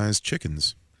Africanized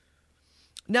chickens.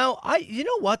 Now, you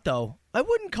know what, though? I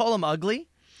wouldn't call them ugly.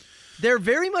 They're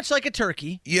very much like a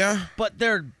turkey. Yeah. But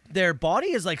their body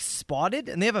is like spotted,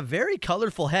 and they have a very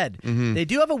colorful head. Mhm. They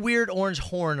do have a weird orange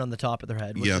horn on the top of their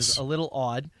head, which Yes. is a little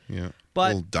odd. Yeah. But- a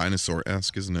little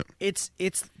dinosaur-esque, isn't it? It's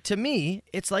to me,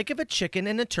 it's like if a chicken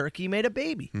and a turkey made a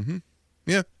baby. Mm-hmm.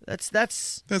 Yeah.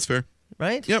 That's fair.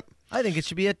 Right? Yep. I think it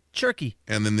should be a turkey.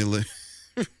 And then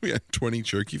we had 20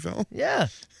 turkey fowl. Yeah.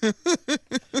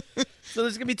 So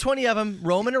there's going to be 20 of them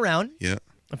roaming around. Yeah.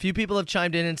 A few people have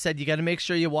chimed in and said you got to make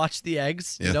sure you watch the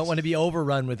eggs. You Yes. don't want to be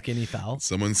overrun with guinea fowl.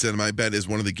 Someone said, my bet is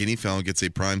one of the guinea fowl gets a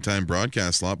primetime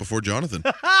broadcast slot before Jonathan.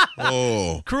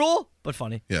 Oh. Cruel, but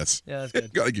funny. Yes. Yeah, that's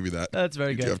good. Got to give you that. That's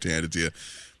very You good. have to hand it to you.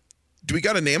 Do we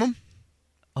got to name them?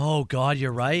 Oh, God,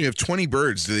 you're right. We have 20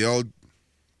 birds. Do they all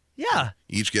Yeah.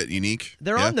 each get unique?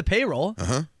 They're on the payroll.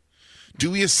 Uh-huh.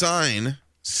 Do we assign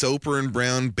Soper and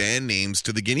Brown band names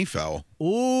to the guinea fowl?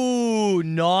 Ooh,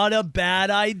 not a bad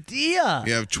idea.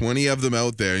 You have 20 of them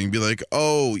out there, and you'd be like,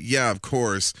 oh, yeah, of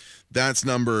course. That's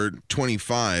number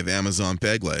 25, Amazon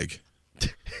peg leg.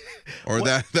 Or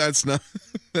that's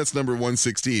number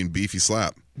 116, Beefy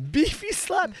Slap. Beefy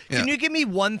slap. Can Yeah. you give me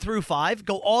 1 through 5?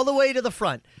 Go all the way to the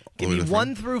front. Give All the me way to the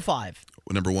 1 through 5.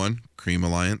 Number 1, Cream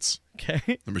Alliance.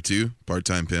 Okay. Number 2,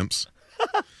 Part-Time Pimps.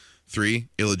 3,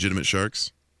 Illegitimate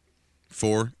Sharks.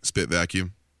 4, Spit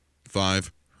Vacuum.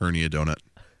 5, Hernia Donut.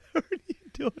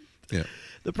 Yeah.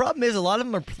 The problem is a lot of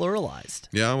them are pluralized.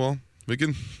 Yeah, well, we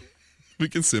can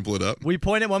simple it up. We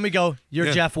point at one, we go, you're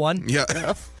Yeah. Jeff 1.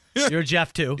 Yeah. You're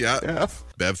Jeff 2. Yeah.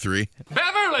 Bev 3.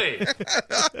 Beverly!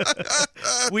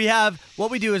 We have,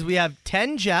 what we do is we have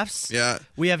 10 Jeffs. Yeah.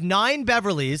 We have 9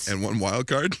 Beverlys. And 1 wild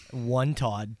card. 1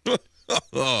 Todd.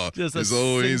 Oh, Just a there's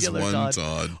always singular one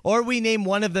Todd. Or we name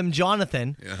one of them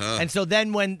Jonathan. Uh-huh. And so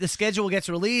then when the schedule gets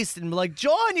released and we're like,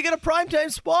 John, you got a primetime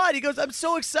spot. He goes, I'm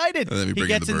so excited. And then we He bring in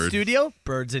gets the in bird. studio.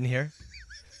 Bird's in here.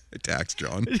 Attacks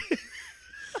John.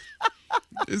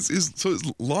 So is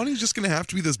Lonnie just going to have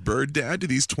to be this bird dad to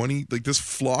these 20, like this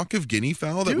flock of guinea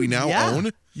fowl that we now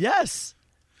own? Yes.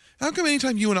 How come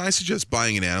anytime you and I suggest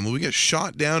buying an animal, we get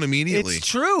shot down immediately? It's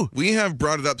true. We have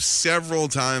brought it up several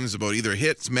times about either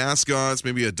hits, mascots,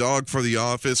 maybe a dog for the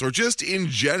office, or just in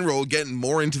general getting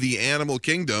more into the animal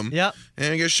kingdom. Yep.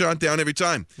 And we get shot down every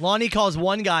time. Lonnie calls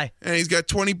one guy. And he's got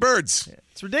 20 birds.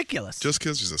 It's ridiculous. Just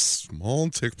because there's a small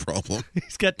tick problem.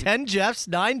 He's got 10 Jeffs,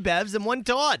 9 Bevs, and 1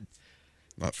 Todd.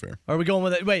 Not fair. Are we going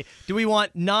with it? Wait, do we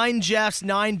want 9 Jeffs,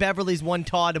 9 Beverlys, 1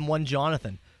 Todd, and 1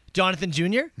 Jonathan? Jonathan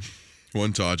Jr.?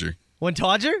 1 Todger. 1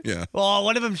 Todger? Yeah. Oh,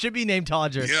 one of them should be named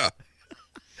Todger. Yeah.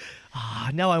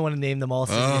 Now I want to name them all.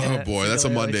 Oh, boy, that's a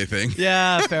Monday thing.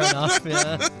 Yeah, fair enough.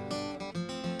 Yeah.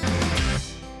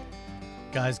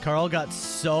 Guys, Carl got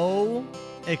so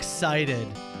excited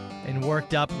and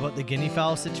worked up about the guinea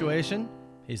fowl situation.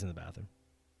 He's in the bathroom.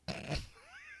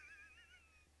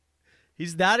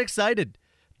 He's that excited.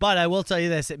 But I will tell you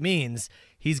this, it means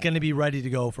he's going to be ready to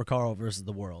go for Carl versus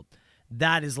the world.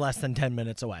 That is less than 10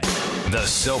 minutes away. The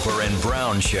Soper and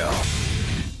Brown Show.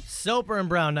 Soper and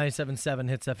Brown, 97.7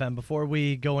 Hits FM. Before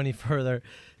we go any further,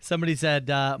 somebody said,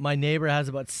 my neighbor has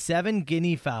about 7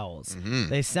 guinea fowls.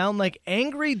 They sound like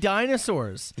angry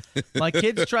dinosaurs. My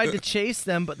kids tried to chase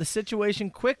them, but the situation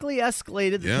quickly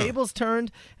escalated. The Yeah. tables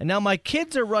turned, and now my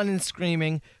kids are running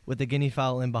screaming with the guinea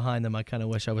fowl in behind them. I kind of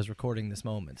wish I was recording this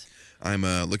moment. I'm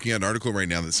looking at an article right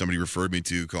now that somebody referred me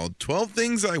to called 12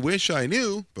 Things I Wish I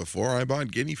Knew Before I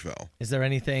Bought Guinea Fowl. Is there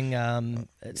anything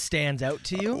that stands out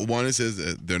to you? One is says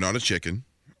they're not a chicken.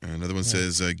 Another one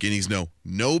says guineas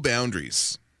no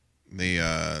boundaries. They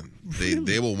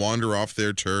will wander off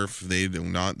their turf. They're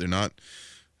not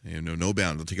no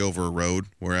bound. They'll take over a road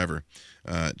wherever.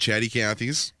 Chatty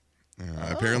Cathy's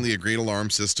apparently a great alarm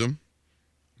system.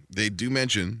 They do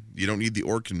mention you don't need the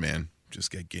Orkin man, just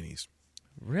get guineas.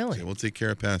 Really? So we'll take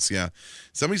care of pests. Yeah.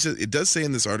 Somebody said it does say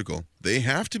in this article they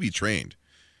have to be trained.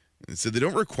 It said they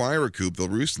don't require a coop. They'll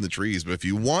roost in the trees. But if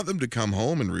you want them to come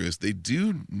home and roost, they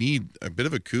do need a bit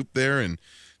of a coop there, and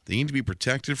they need to be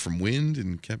protected from wind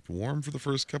and kept warm for the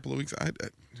first couple of weeks. I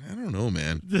don't know,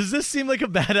 man. Does this seem like a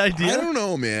bad idea? I don't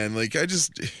know, man. Like, it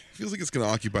feels like it's going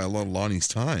to occupy a lot of Lonnie's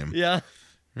time. Yeah.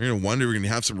 We're going to wonder, we're going to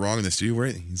have something wrong in the studio. Where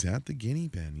he's at the guinea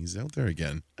pen. He's out there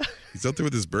again. He's out there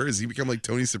with his birds. He become like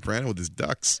Tony Soprano with his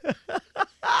ducks. He's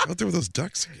out there with those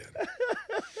ducks again.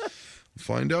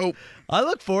 Find out. I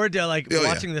look forward to Oh,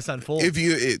 watching this unfold.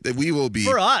 We will be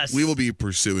For us. We will be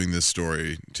pursuing this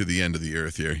story to the end of the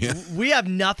earth here. Yeah. We have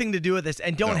nothing to do with this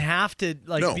and don't have to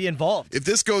No. be involved. If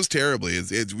this goes terribly,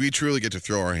 we truly get to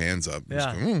throw our hands up. Yeah.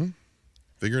 Just go,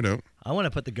 figure it out. I want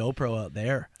to put the GoPro out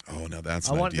there. Oh, now that's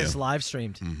I an want idea. this live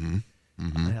streamed. Mm-hmm.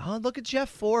 Mm-hmm. Oh, look at Jeff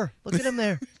 4. Look at him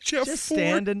there. Jeff just 4.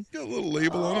 standing. Got a little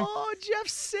label on him. Oh, Jeff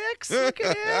 6. Look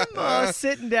at him. Oh,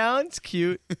 sitting down. It's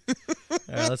cute. All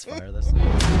right, let's fire this.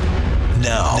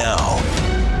 Now,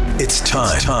 it's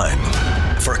time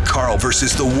for Carl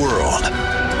versus the world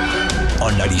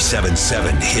on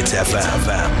 97.7 Hits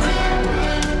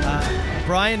FM.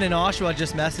 Brian in Oshawa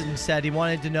just messaged and said he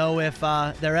wanted to know if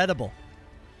they're edible.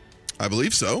 I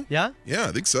believe so. Yeah? Yeah,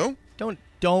 I think so.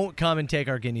 Don't come and take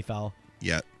our guinea fowl.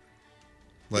 Yet.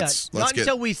 Let's not get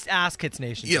until we ask Hits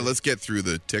Nation. Yeah, let's get through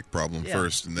the tick problem Yeah,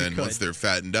 first, and then we once could. they're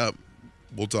fattened up,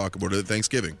 we'll talk about it at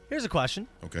Thanksgiving. Here's a question.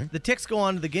 Okay. The ticks go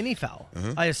on to the guinea fowl.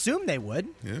 Uh-huh. I assume they would.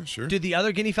 Yeah, sure. Do the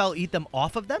other guinea fowl eat them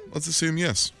off of them? Let's assume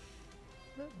yes.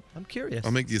 I'm curious.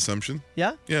 I'll make the assumption.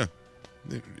 Yeah? Yeah.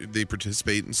 They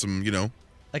participate in some,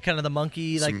 Like kind of the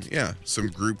monkey, some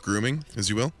group grooming, as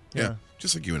you will. Yeah. Yeah.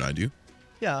 Just like you and I do.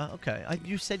 Yeah, okay.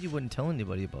 You said you wouldn't tell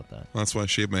anybody about that. Well, that's why I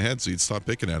shaved my head, so you'd stop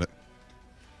picking at it.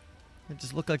 It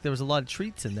just looked like there was a lot of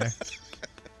treats in there.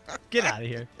 Get out of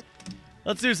here.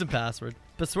 Let's do some password.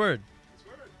 Password.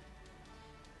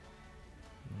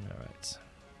 All right.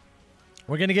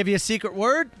 We're going to give you a secret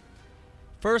word.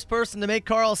 First person to make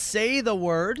Carl say the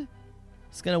word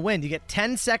is going to win. You get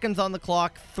 10 seconds on the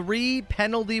clock, 3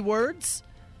 penalty words.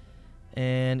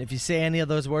 And if you say any of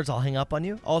those words, I'll hang up on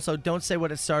you. Also, don't say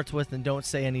what it starts with and don't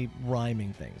say any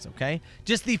rhyming things, okay?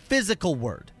 Just the physical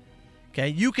word. Okay?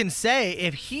 You can say,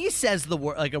 if he says the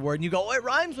word, like a word, and you go, oh, it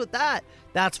rhymes with that,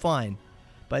 that's fine.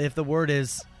 But if the word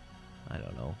is, I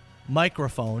don't know,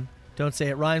 microphone, don't say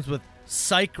it rhymes with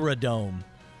psychrodome.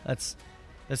 That's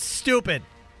stupid.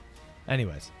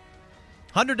 Anyways.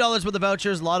 $100 worth of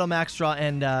vouchers, Lotto Max Draw,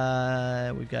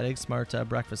 and we've got Egg Smart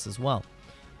breakfast as well.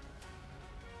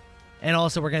 And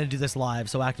also, we're going to do this live,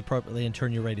 so act appropriately and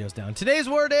turn your radios down. Today's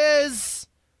word is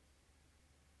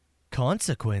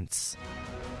consequence.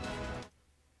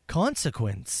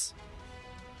 Consequence.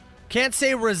 Can't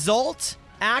say result,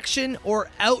 action, or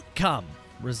outcome.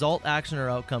 Result, action, or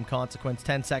outcome, consequence.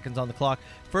 10 seconds on the clock.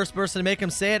 First person to make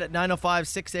him say it at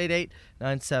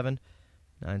 905-688-9797.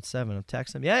 I'm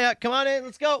texting him. Yeah, come on in.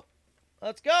 Let's go.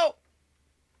 Let's go.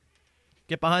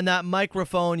 Get behind that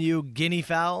microphone, you guinea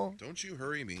fowl. Don't you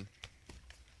hurry me.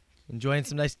 Enjoying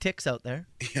some nice ticks out there.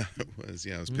 Yeah, it was.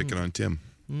 Yeah, I was picking on Tim.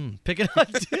 Picking on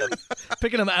Tim?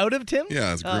 Picking him out of Tim?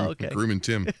 Yeah, I was grooming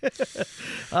Tim.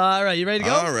 All right, you ready to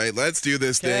go? All right, let's do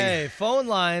this thing. Okay, phone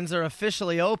lines are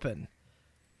officially open.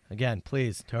 Again,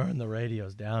 please turn the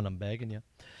radios down. I'm begging you.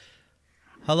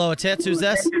 Hello, it's Hits. Who's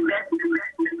this?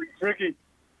 Ricky.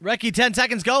 Ricky, 10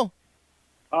 seconds, go.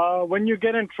 When you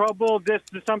get in trouble, this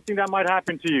is something that might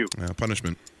happen to you.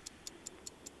 Punishment.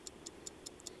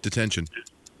 Detention.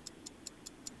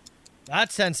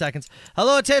 That's 10 seconds.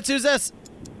 Hello, it's Hits. Who's this?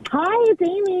 Hi, it's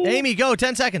Amy. Amy, go.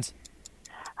 10 seconds.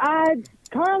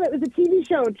 Carl, it was a TV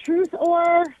show. Truth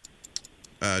or...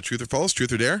 Truth or false?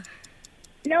 Truth or dare?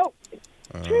 Nope.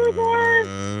 Truth or...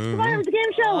 Come on, it was a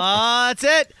game show. That's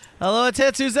it. Hello, it's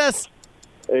Hits. Who's this?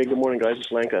 Hey, good morning, guys.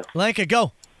 It's Lanka. Lanka,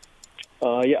 go.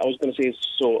 Yeah, I was going to say,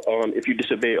 so if you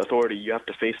disobey authority, you have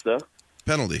to face the...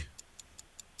 Penalty.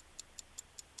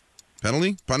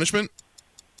 Penalty? Punishment?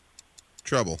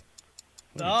 Trouble.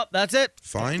 Oh, that's it.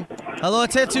 Fine. Hello,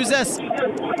 it's Hits. Who's this?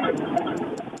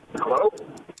 Hello?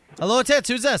 Hello, it's Hits.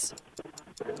 Who's this?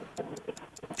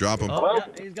 Drop him. Oh, yeah,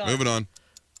 he's gone. Moving on.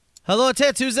 Hello, it's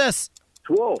Hits. Who's this?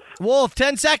 Wolf. Wolf,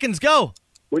 10 seconds. Go.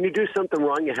 When you do something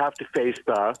wrong, you have to face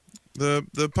the...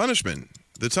 The punishment.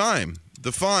 The time.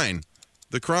 The fine.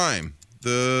 The crime.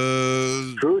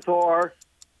 The... Truth or...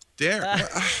 Dare.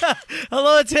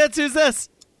 Hello, it's Hits. Who's this?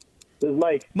 This is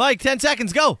Mike. Mike, 10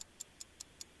 seconds. Go.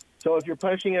 So if you're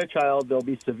punishing a child, there'll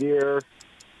be severe...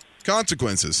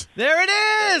 Consequences. There it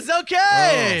is.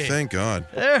 Okay. Oh, thank God.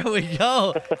 There we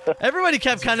go. Everybody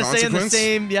kept kind of saying the Consequence?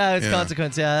 same. Yeah, it's Yeah.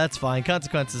 consequence. Yeah, that's fine.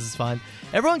 Consequences is fine.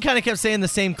 Everyone kind of kept saying the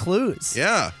same clues.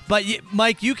 Yeah. But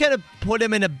Mike, you kind of put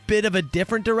him in a bit of a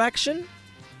different direction.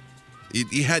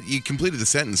 You completed the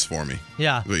sentence for me.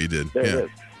 Yeah. What you did. There it is.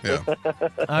 Yeah. All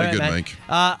right, Good, man. Mike.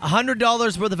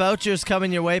 $100 worth of vouchers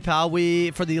coming your way, pal.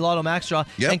 For the Lotto Max Draw.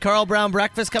 Yep. And Carl Brown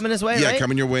breakfast coming his way, Yeah, right?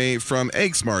 coming your way from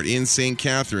Egg Smart in St.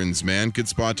 Catharines, man. Good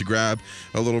spot to grab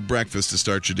a little breakfast to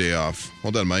start your day off.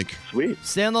 Hold on, Mike. Sweet.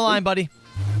 Stay on the line, buddy.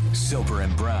 Soper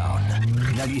and Brown.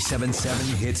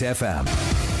 97.7 Hits FM.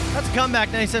 That's a comeback.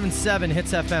 97.7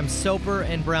 Hits FM. Soper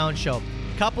and Brown Show.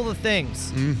 Couple of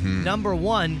things. Mm-hmm. Number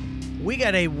one, we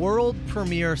got a world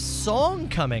premiere song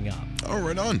coming up. Oh,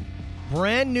 right on.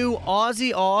 Brand new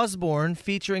Ozzy Osbourne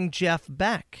featuring Jeff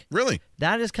Beck. Really?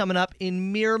 That is coming up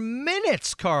in mere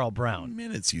minutes, Carl Brown.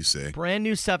 Minutes, you say? Brand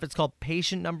new stuff. It's called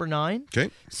Patient Number 9. Okay.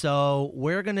 So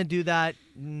we're going to do that,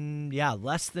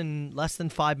 less than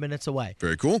 5 minutes away.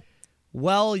 Very cool.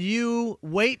 Well, you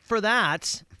wait for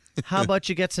that. How about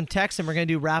you get some texts, and we're going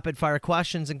to do rapid fire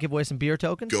questions and give away some beer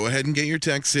tokens? Go ahead and get your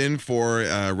texts in for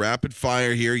rapid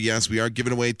fire here. Yes, we are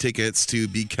giving away tickets to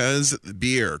Because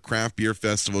Beer Craft Beer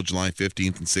Festival, July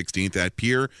 15th and 16th at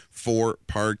Pier 4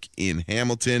 Park in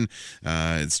Hamilton.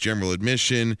 It's general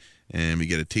admission, and we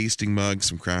get a tasting mug,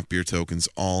 some craft beer tokens,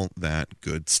 all that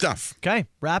good stuff. Okay,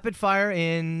 rapid fire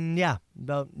in,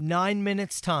 about 9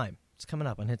 minutes' time. It's coming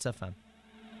up on Hits FM.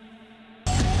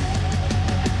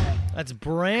 That's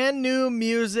brand new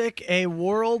music, a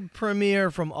world premiere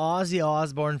from Ozzy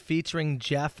Osbourne featuring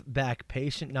Jeff Beck,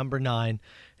 Patient Number 9.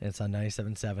 And it's on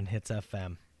 97.7 Hits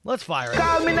FM. Let's fire it.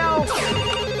 Call me now.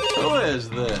 Who is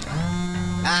this?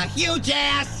 Huge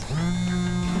ass.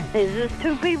 Is this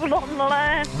two people on the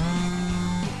line?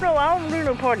 No, I don't do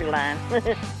no party line.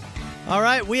 All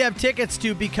right, we have tickets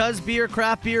to Because Beer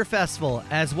Craft Beer Festival,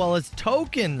 as well as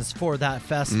tokens for that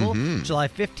festival, July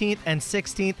 15th and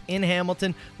 16th in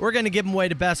Hamilton. We're going to give them away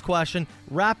to Best Question.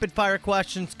 Rapid fire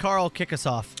questions. Carl, kick us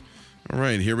off. All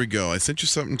right, here we go. I sent you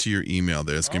something to your email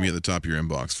there. It's going to be at the top of your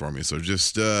inbox for me. So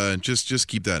just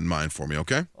keep that in mind for me,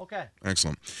 okay? Okay.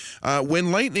 Excellent.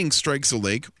 When lightning strikes a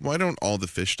lake, why don't all the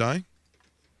fish die?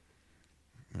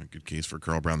 A good case for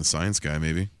Carl Brown, the science guy,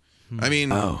 maybe. I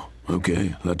mean... Oh,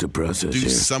 okay. Let the process Do here.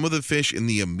 some of the fish in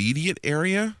the immediate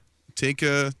area take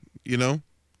their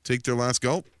last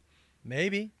gulp?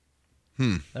 Maybe.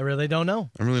 I really don't know.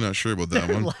 I'm really not sure about that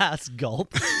Their one. last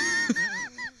gulp.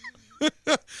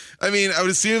 I mean, I would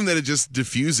assume that it just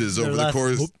diffuses Their over the last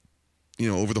course, whoop.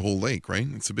 over the whole lake, right?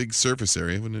 It's a big surface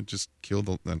area. Wouldn't it just kill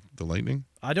the lightning?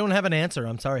 I don't have an answer.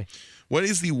 I'm sorry. What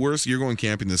is the worst? You're going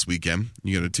camping this weekend.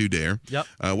 You got a 2-dayer.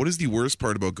 Yep. What is the worst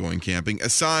part about going camping,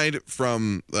 aside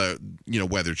from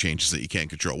weather changes that you can't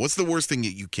control? What's the worst thing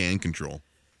that you can control?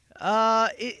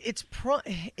 Is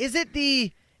it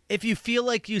the if you feel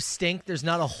like you stink, there's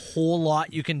not a whole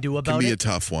lot you can do about Can be it? a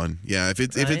tough one. Yeah, if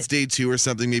it's Right? day 2 or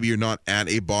something, maybe you're not at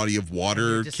a body of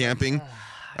water just camping.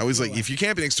 I was like, if you're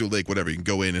camping next to a lake, whatever, you can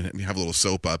go in and have a little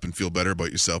soap up and feel better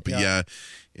about yourself. But yeah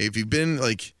if you've been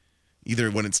either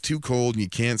when it's too cold and you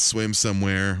can't swim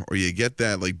somewhere, or you get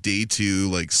that day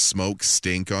 2 smoke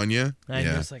stink on you. And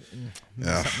you're just something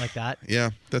like that.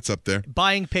 Yeah, that's up there.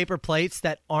 Buying paper plates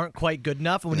that aren't quite good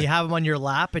enough, and when you have them on your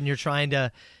lap and you're trying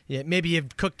to, maybe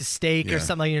you've cooked a steak or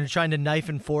something, and you're trying to knife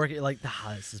and fork, you're like,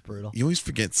 this is brutal. You always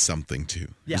forget something too.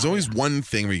 Yeah, There's always one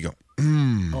thing where you go,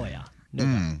 Oh yeah.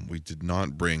 we did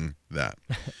not bring that.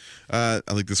 I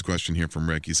like this question here from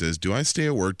Rick. He says, do I stay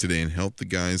at work today and help the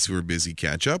guys who are busy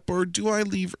catch up, or do I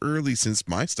leave early since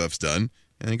my stuff's done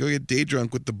and I go get day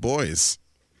drunk with the boys?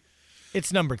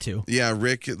 It's number 2. Yeah,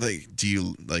 Rick, do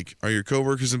you, are your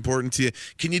coworkers important to you?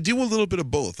 Can you do a little bit of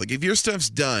both? If your stuff's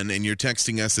done and you're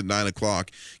texting us at 9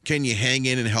 o'clock, can you hang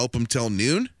in and help them till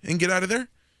noon and get out of there?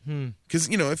 Because,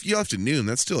 if you left at noon,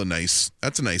 that's still a nice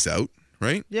out.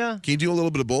 Right? Yeah. Can you do a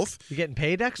little bit of both? You getting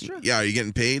paid extra? Yeah, are you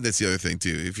getting paid? That's the other thing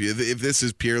too. If this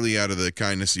is purely out of the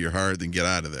kindness of your heart, then get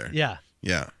out of there. Yeah.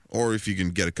 Yeah. Or if you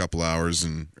can get a couple hours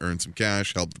and earn some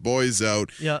cash, help the boys out,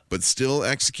 but still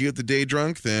execute the day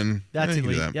drunk, then That's you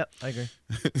can do elite. that. Yep, I agree.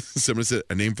 Someone said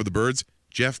a name for the birds,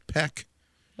 Jeff Peck.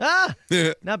 Not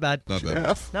bad. Not bad.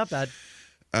 Not bad.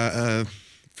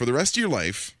 For the rest of your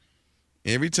life,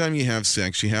 every time you have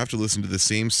sex, you have to listen to the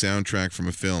same soundtrack from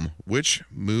a film. Which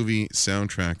movie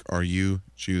soundtrack are you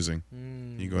choosing?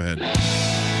 You go ahead.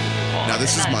 Now,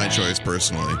 this is my choice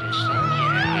personally.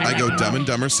 I go Dumb and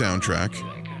Dumber soundtrack,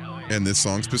 and this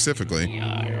song specifically.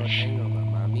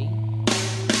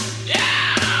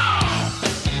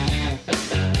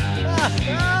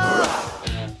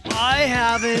 I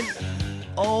haven't.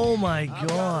 Oh my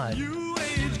God.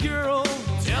 Girl,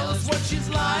 tell us what she's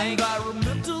like.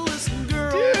 Environmentalist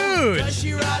girl. Dude.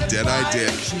 Dead-Eye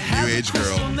Dick, New Age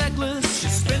Girl. Necklace. She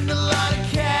spend a lot of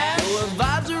cash. Well, her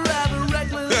vibes are rather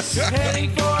reckless.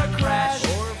 Heading for a crash.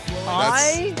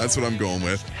 That's what I'm going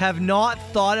with. Have not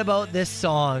thought about this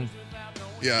song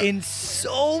in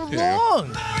so long.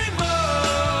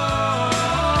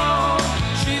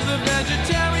 She's a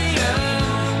vegetarian.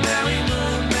 Mary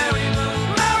Moon, Mary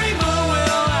Moon, Mary Moon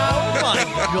will out. Oh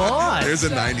my God. There's a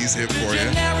 90s hit for you.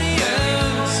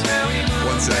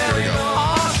 1 sec, there we go.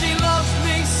 All she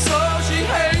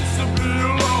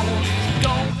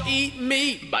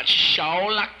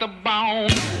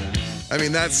I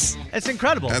mean, that's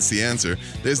incredible. That's the answer.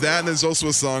 There's that, and there's also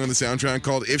a song on the soundtrack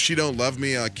called "If She Don't Love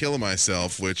Me, I'll Kill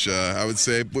Myself," which I would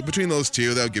say between those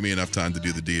two, that would give me enough time to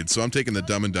do the deed. So I'm taking the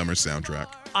Dumb and Dumber soundtrack.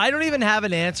 I don't even have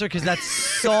an answer because that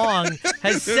song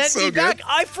has sent so me good. back.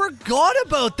 I forgot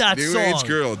about that New song. Age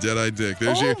Girl, Dead-Eye Dick.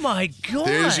 There's Oh my God.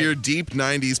 There's your deep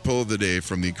 90s pull of the day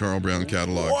from the Carl Brown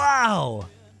catalog. Wow.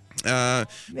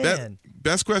 Man.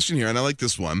 Best question here, and I like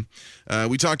this one.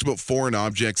 We talked about foreign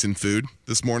objects in food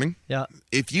this morning. Yeah.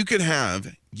 If you could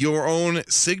have your own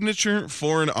signature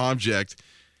foreign object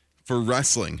for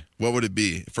wrestling, what would it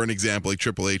be? For an example, like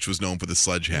Triple H was known for the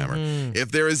sledgehammer.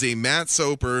 If there is a Matt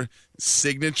Soper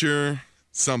signature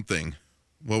something,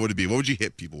 what would it be? What would you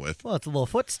hit people with? Well, it's a little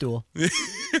footstool.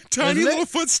 Tiny little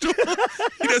footstool.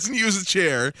 He doesn't use a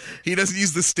chair. He doesn't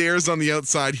use the stairs on the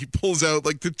outside. He pulls out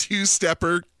like the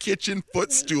 2-stepper kitchen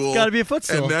footstool. It's gotta be a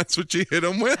footstool. And that's what you hit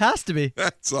him with? Has to be.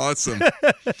 That's awesome.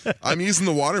 I'm using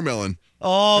the watermelon.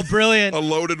 Oh, brilliant. A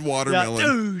loaded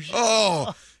watermelon. Yeah.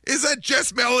 Oh, is that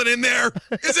just melon in there?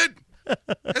 Is it?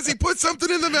 Has he put something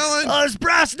in the melon? Oh, there's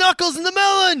brass knuckles in the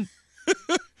melon.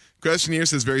 Question here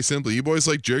says very simply. You boys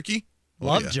like jerky?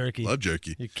 Love jerky. Love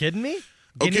jerky. You kidding me?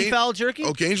 Guinea fowl jerky?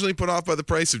 Occasionally put off by the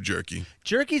price of jerky.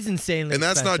 Jerky's insanely And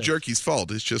that's not expensive. jerky's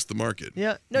fault. It's just the market.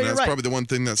 Yeah. No, And you're that's right. probably the one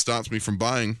thing that stops me from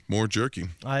buying more jerky.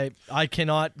 I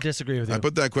cannot disagree with you. I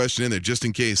put that question in there just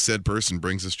in case said person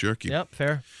brings us jerky. Yep,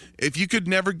 fair. If you could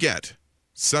never get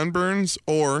sunburns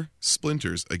or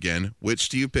splinters again, which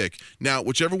do you pick? Now,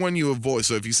 whichever one you avoid.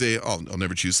 So if you say, oh, I'll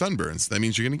never choose sunburns, that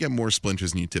means you're going to get more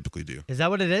splinters than you typically do. Is that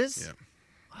what it is? Yeah.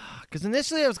 Because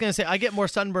initially I was going to say I get more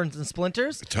sunburns than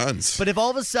splinters. Tons. But if all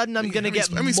of a sudden I'm going to get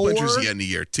How many more... splinters you get in a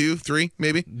year? 2, 3,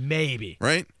 maybe? Maybe.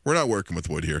 Right? We're not working with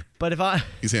wood here. But if I...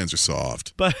 These hands are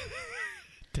soft. But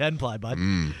 10 ply, bud.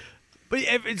 But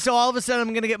so all of a sudden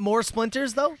I'm going to get more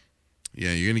splinters, though?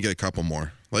 Yeah, you're going to get a couple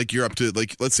more. Like you're up to,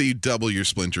 like, let's say you double your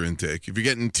splinter intake. If you're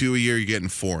getting 2 a year, you're getting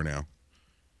 4 now.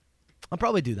 I'll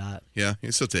probably do that. Yeah,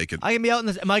 you still take it. I can be out in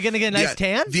the... Am I going to get a nice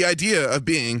tan? The idea of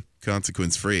being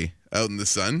consequence-free out in the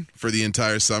sun for the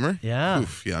entire summer. Yeah.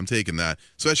 Oof, yeah, I'm taking that.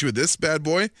 Especially with this bad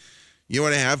boy. You know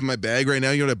what I have in my bag right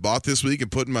now? You know what I bought this week and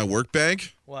put in my work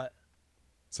bag? What?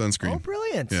 Sunscreen. Oh,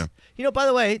 brilliant. Yeah. You know, by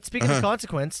the way, speaking of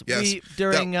consequence, Yes. we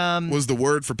during... That was the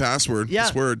word for password. Yeah.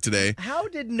 This word today. How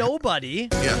did nobody...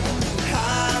 Yeah.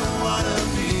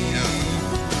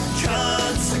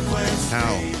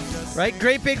 How? Right?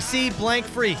 Great big C, blank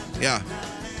free. Yeah.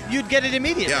 You'd get it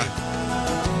immediately. Yeah.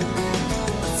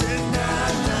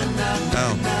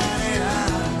 How?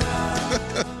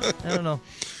 I don't know.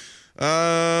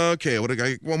 Okay, what I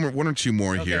got? One or two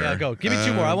more here. Yeah, go. Give me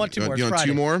 2 more. I want 2 more. You It's want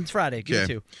Friday. 2 more? It's Friday. Give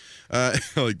me 2. I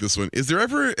like this one. Is there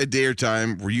ever a day or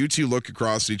time where you two look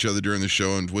across at each other during the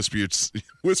show and whisper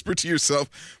to yourself,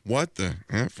 "What the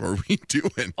F are we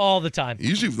doing?" All the time.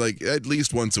 Usually, like at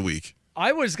least once a week.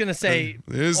 I was going to say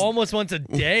There's- almost once a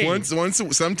day.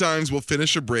 Sometimes we'll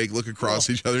finish a break, look across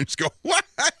each other, and just go, "What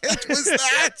was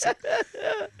that?"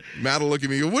 Matt will look at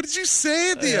me and go, "What did you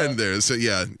say at the end there?" So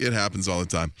yeah, it happens all the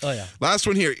time. Oh yeah. Last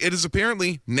one here. It is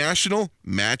apparently National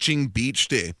Matching Beach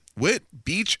Day. What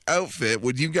beach outfit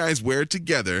would you guys wear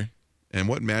together, and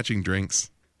what matching drinks?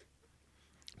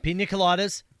 Pina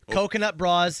coladas, coconut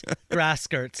bras, grass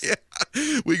skirts.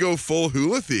 We go full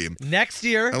hula theme. Next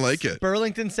year, I like it.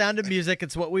 Burlington Sound of Music.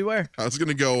 It's what we wear. I was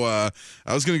gonna go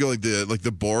like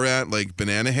the Borat like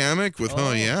banana hammock with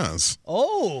yes.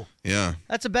 Oh, Yeah.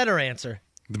 that's a better answer.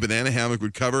 The banana hammock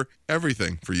would cover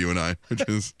everything for you and I, which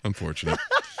is unfortunate.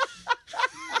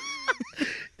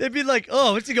 They'd be like,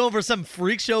 "Oh, what's he going for? Some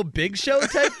freak show, big show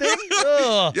type thing?"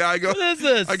 Oh, Yeah, I go. What is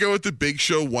this? I go with the Big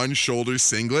Show one shoulder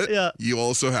singlet. Yeah. You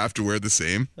also have to wear the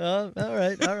same. All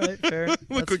right, fair. Look That's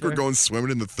like we're fair. going swimming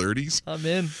in the 30s. I'm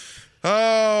in.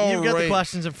 Oh, You've got right. the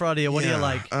questions in front of you. What do you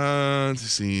like? Let's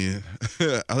see.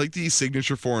 I like the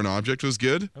signature foreign object was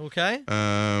good. Okay.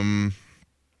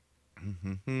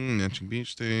 Matching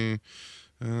beach day.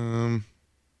 The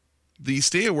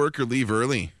stay at work or leave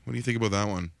early. What do you think about that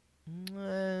one?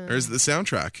 Or is it the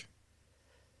soundtrack?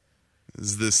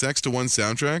 Is the Sex to One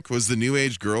soundtrack? Was the New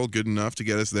Age Girl good enough to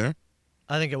get us there?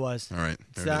 I think it was. All right.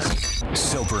 It's there it that. is.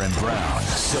 Soper and Brown.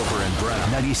 Soper and Brown.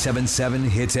 97.7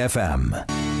 Hits FM.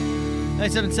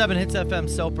 97.7 Hits FM,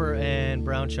 Soper and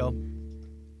Brown Show.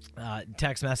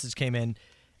 Text message came in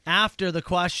after the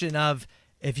question of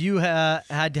if you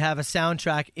had to have a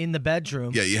soundtrack in the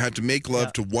bedroom. Yeah, you have to make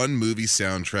love to one movie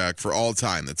soundtrack for all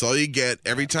time. That's all you get.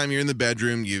 Every time you're in the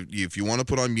bedroom, if you want to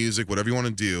put on music, whatever you want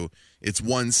to do, it's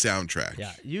one soundtrack.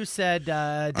 Yeah, you said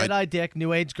Dead-Eye Dick,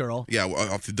 New Age Girl. Yeah,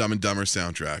 off the Dumb and Dumber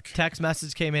soundtrack. Text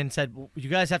message came in and said, "You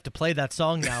guys have to play that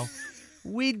song now."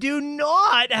 We do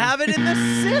not have it in the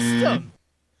system.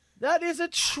 That is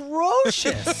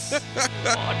atrocious.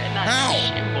 How?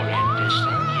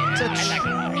 It's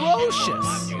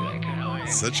atrocious.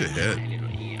 Such a hit.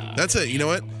 That's it. You know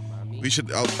what? I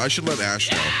should let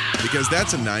Ash know because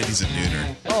that's a 90s at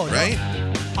nooner. Oh, no. Right?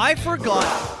 I forgot.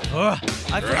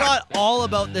 I forgot all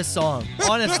about this song.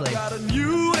 Honestly. Got a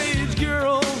new age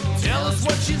girl. Tell us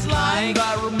what she's like.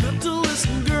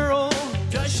 Environmentalist girl.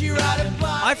 Does she ride a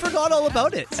bike? I forgot all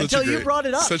about it until you brought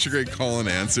it up. Such a great call and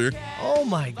answer. Oh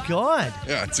my God.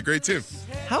 Yeah, it's a great tune.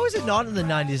 How is it not in the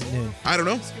 90s at noon? I don't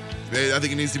know. I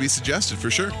think it needs to be suggested for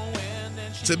sure.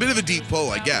 It's a bit of a deep pull,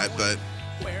 I get, but.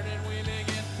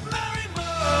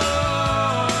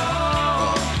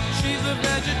 She's a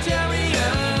vegetarian.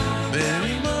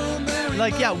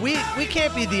 Like, yeah, we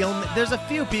can't be the only. There's a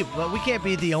few people, but we can't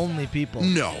be the only people.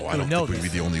 No, I don't think we'd be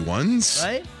the only ones.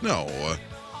 Right? No.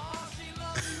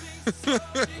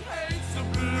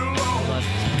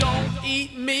 Don't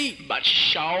eat meat, but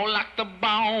sure like the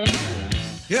bone.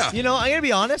 Yeah. You know, I'm going to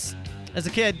be honest. As a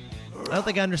kid, I don't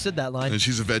think I understood that line. And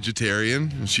she's a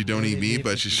vegetarian, and she don't eat meat,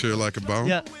 but she's sure like a bone.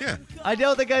 Yeah. Yeah. I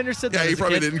don't think I understood that. Yeah, you as a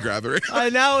probably kid. didn't grab it. I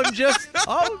now am just.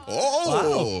 Oh.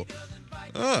 Oh.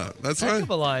 Wow. That's Heck right. of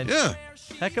a line. Yeah.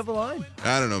 Heck of a line.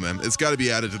 I don't know, man. It's got to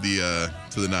be added to the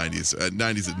 90s.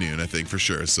 90s at noon, I think, for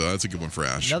sure. So that's a good one for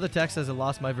Ash. Another text says I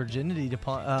lost my virginity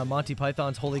to Monty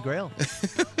Python's Holy Grail.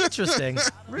 Interesting.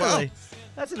 Really? Wow.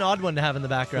 That's an odd one to have in the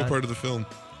What background. part of the film?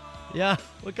 Yeah.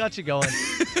 What got you going?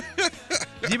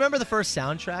 Do you remember the first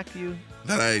soundtrack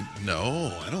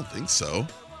No, I don't think so.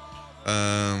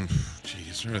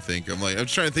 Geez, I'm trying to think. I'm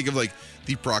trying to think of like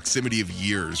the proximity of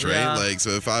years, right? Yeah. Like, so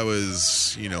if I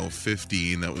was,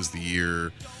 15, that was the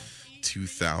year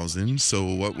 2000. So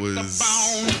what was?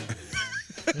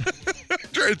 I'm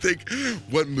trying to think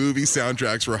what movie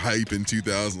soundtracks were hype in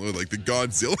 2000. Like the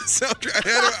Godzilla soundtrack.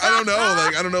 I don't know.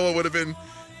 Like I don't know what would have been.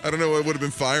 I don't know what would have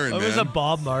been firing. It was man. a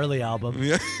Bob Marley album.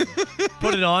 Yeah.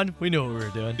 Put it on. We knew what we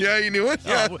were doing. Yeah, you knew it.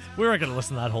 Yeah. We weren't going to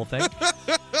listen to that whole thing.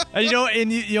 And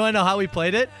you want to know how we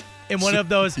played it? In one of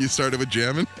those. You started with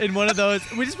jamming? In one of those.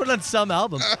 We just put it on some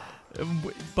album.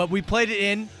 But we played it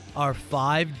in our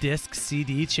 5-disc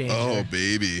CD changer. Oh,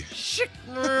 baby.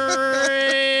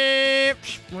 I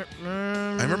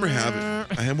remember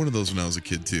I had one of those when I was a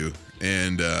kid too,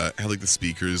 and I had like the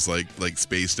speakers like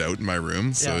spaced out in my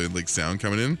room, so Yeah. it, like sound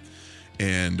coming in,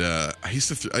 and I used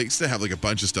to have like a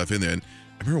bunch of stuff in there. And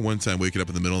I remember one time waking up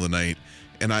in the middle of the night,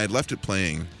 and I had left it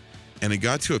playing, and it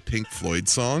got to a Pink Floyd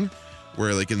song.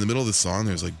 Where like in the middle of the song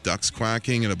there's like ducks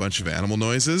quacking and a bunch of animal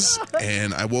noises,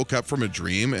 and I woke up from a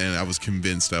dream and I was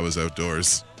convinced I was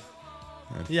outdoors.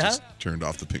 I just turned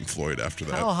off the Pink Floyd after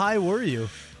that. How high were you?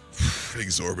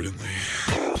 Exorbitantly.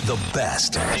 The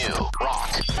best new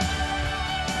rock.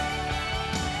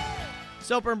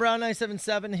 Soper and Brown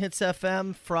 97.7 Hits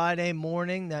FM Friday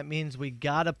morning. That means we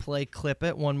got to play Clip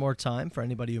It one more time for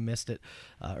anybody who missed it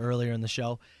earlier in the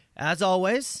show. As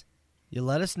always, you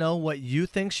let us know what you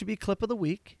think should be Clip of the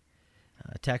Week.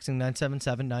 Texting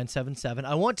 977-977.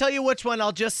 I won't tell you which one.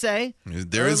 I'll just say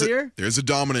There's a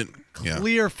dominant,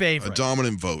 clear favorite. A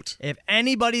dominant vote. If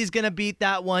anybody's going to beat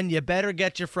that one, you better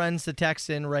get your friends to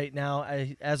text in right now.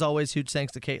 As always, huge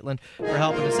thanks to Caitlin for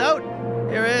helping us out.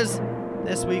 Here is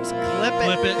this week's Clip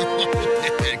It. Clip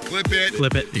it. Clip it.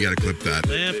 Clip it. You got to clip that.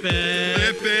 Clip it.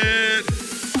 Clip it.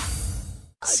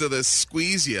 So they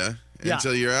squeeze you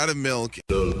until you're out of milk.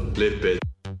 Clip it.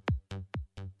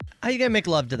 How you going to make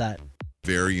love to that?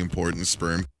 Very important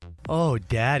sperm. Oh,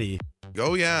 daddy.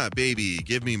 Oh, yeah, baby.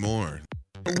 Give me more.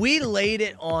 We laid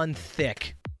it on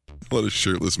thick. A lot of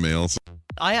shirtless males.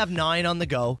 I have 9 on the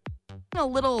go. A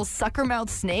little sucker mouth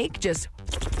snake just.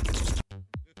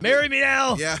 Marry me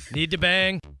now. Yeah. Need to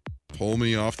bang. Pull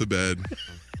me off the bed.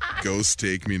 Ghost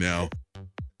take me now.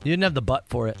 You didn't have the butt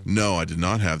for it. No, I did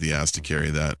not have the ass to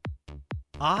carry that.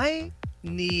 I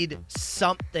need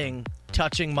something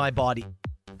touching my body.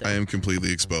 I am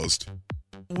completely exposed.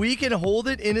 We can hold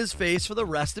it in his face for the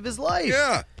rest of his life.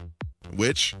 Yeah.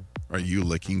 Which are you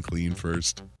licking clean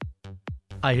first?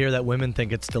 I hear that women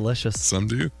think it's delicious. Some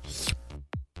do.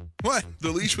 What?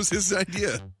 The leash was his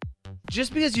idea.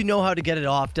 Just because you know how to get it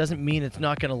off doesn't mean it's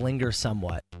not going to linger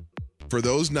somewhat. For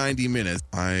those 90 minutes,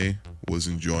 I was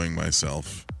enjoying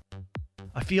myself.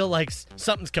 I feel like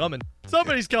something's coming.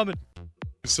 Somebody's coming.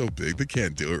 They're so big, they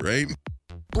can't do it, right?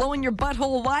 Blowing your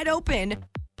butthole wide open.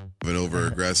 An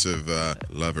over-aggressive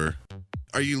lover.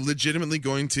 Are you legitimately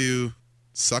going to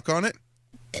suck on it?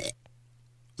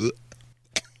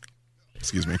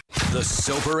 Excuse me. The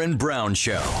Soper and Brown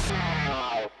Show.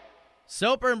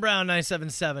 Soper and Brown,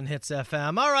 97.7 Hits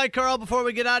FM. All right, Carl, before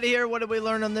we get out of here, what did we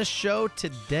learn on this show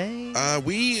today?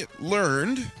 We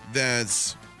learned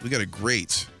that we got a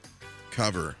great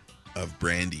cover of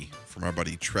Brandy from our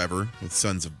buddy Trevor with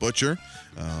Sons of Butcher.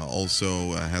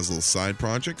 Also has a little side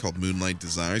project called Moonlight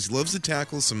Desires. He loves to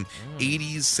tackle some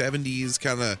 80s, 70s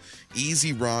kind of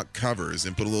easy rock covers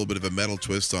and put a little bit of a metal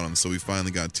twist on them. So we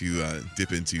finally got to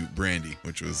dip into Brandy,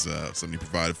 which was something he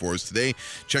provided for us today.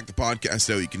 Check the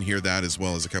podcast out. You can hear that as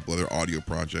well as a couple other audio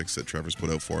projects that Trevor's put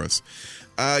out for us.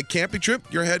 Camping trip,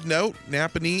 you're heading out,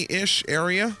 Napanee-ish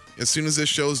area. As soon as this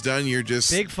show's done, you're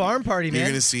just... Big farm party, man. You're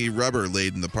going to see Rubber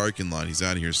laid in the parking lot. He's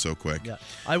out of here so quick. Yeah.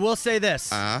 I will say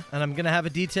this, and I'm going to have a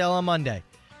detail on Monday.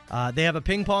 They have a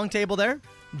ping pong table there.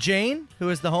 Jane, who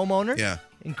is the homeowner,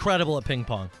 incredible at ping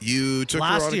pong. You took her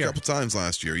on a couple times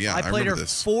last year. Yeah, I played her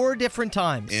this. 4 different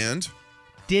times. And?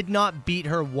 Did not beat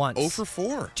her once. 0 for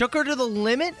 4. Took her to the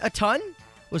limit a ton.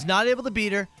 Was not able to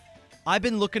beat her. I've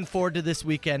been looking forward to this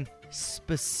weekend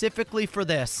specifically for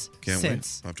this Can't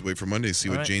since. wait. I'll have to wait for Monday to see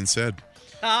All what right. Jane said.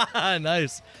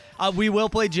 Nice. We will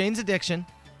play Jane's Addiction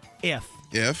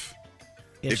if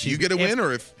you get a win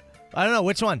or if... I don't know.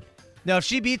 Which one? No, if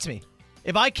she beats me.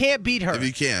 If I can't beat her. If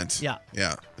you can't. Yeah.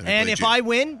 Yeah. And if I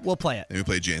win, we'll play it. Then we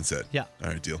play Jane said. Yeah. All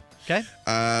right, deal. Okay.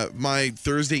 My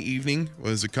Thursday evening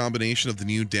was a combination of the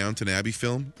new Downton Abbey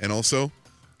film and also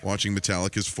watching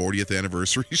Metallica's 40th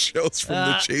anniversary shows from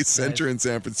the Chase Center in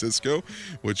San Francisco,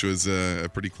 which was a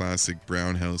pretty classic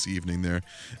Brown House evening there.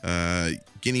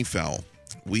 Guinea fowl.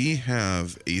 We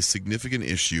have a significant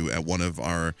issue at one of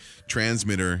our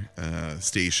transmitter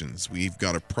stations. We've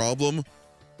got a problem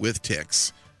with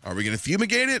ticks. Are we going to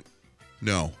fumigate it?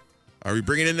 No. Are we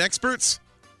bringing in experts?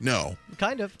 No.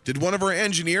 Kind of. Did one of our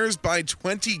engineers buy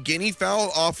 20 guinea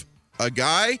fowl off a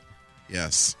guy?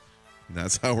 Yes. And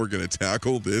that's how we're going to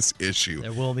tackle this issue.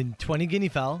 There will be 20 guinea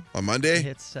fowl. On Monday,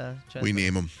 Hits, we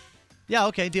name them. Yeah,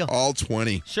 okay, deal. All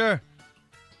 20. Sure.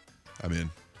 I'm in.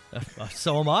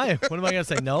 So am I. What am I going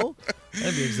to say? No?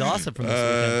 I'd be exhausted from this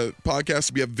weekend. Podcast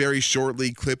will be up very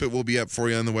shortly. Clip It will be up for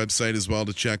you on the website as well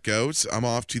to check out. I'm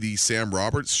off to the Sam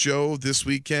Roberts show this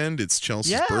weekend. It's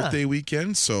Chelsea's birthday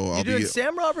weekend, so You're I'll doing be...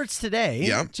 Sam Roberts today.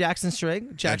 Yeah. Jackson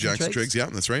Jackson Triggs, yeah,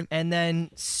 that's right. And then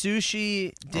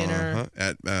sushi dinner.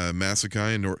 At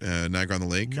Masakai in Niagara on the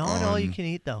Lake. Not all you can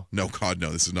eat, though. No, God,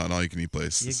 no. This is not an all you can eat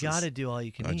place. You got to do all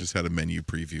you can I eat. just had a menu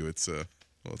preview. It's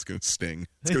it's going to sting.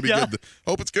 It's going to be good.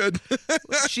 Hope it's good.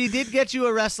 She did get you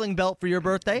a wrestling belt for your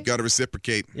birthday. Got to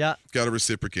reciprocate. Yeah. Got to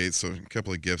reciprocate. So a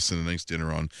couple of gifts and a nice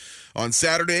dinner on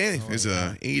Saturday. There's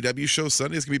a AEW show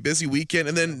Sunday. It's going to be a busy weekend.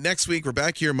 And then next week, we're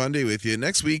back here Monday with you.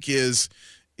 Next week is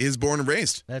Born and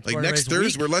Raised. That's like Born and next Raised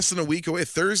Thursday, week. we're less than a week away.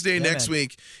 Thursday next man.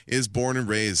 week is Born and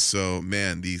Raised. So,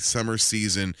 man, the summer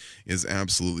season is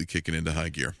absolutely kicking into high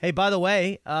gear. Hey, by the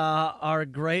way, our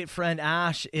great friend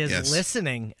Ash is Yes.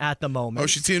 listening at the moment. Oh,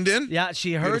 she tuned in? Yeah,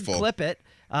 she heard Beautiful. Clip It.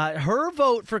 Her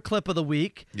vote for Clip of the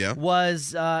Week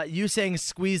was you saying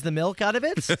squeeze the milk out of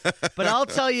it. But I'll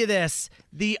tell you this,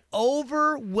 the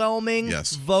overwhelming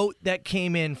vote that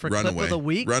came in for Clip of the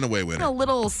Week. Runaway winner. A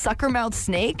little sucker mouth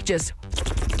snake just...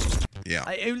 Yeah.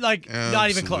 Not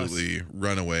even close. Absolutely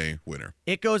runaway winner.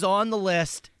 It goes on the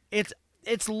list.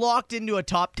 It's locked into a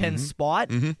top 10 spot.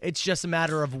 It's just a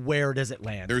matter of where does it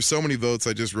land. There were so many votes,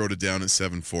 I just wrote it down at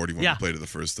 7:40 when we played it the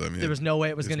first time. There was no way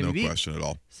it was going to be beat. No question at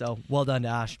all. So, well done to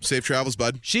Ash. Safe travels,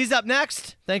 bud. She's up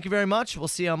next. Thank you very much. We'll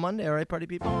see you on Monday. All right, party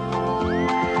people?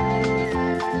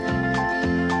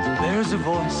 There's a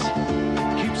voice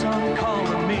that keeps on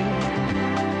calling me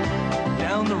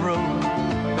down the road.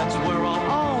 That's where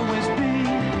I'll always be.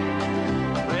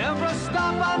 Every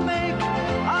stop I make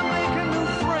a new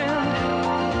friend.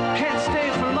 Can't stay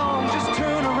for long, just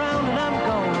turn around and I'm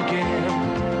gone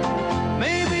again.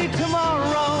 Maybe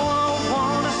tomorrow I'll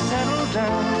wanna settle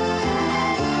down.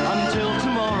 Until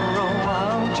tomorrow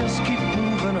I'll just keep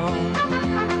moving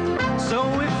on. So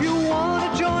if you wanna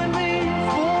join me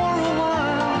for a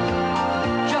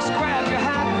while, just grab your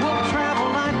hat, we'll travel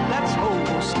like that's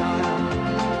old style.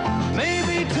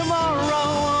 Maybe tomorrow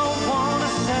I'll wanna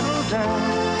settle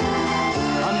down.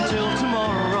 Until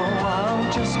tomorrow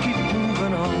I'll just keep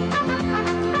moving on.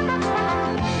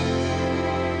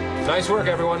 Nice work,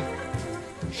 everyone.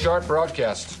 Sharp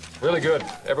broadcast. Really good.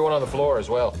 Everyone on the floor as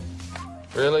well.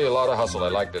 Really a lot of hustle. I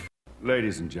liked it.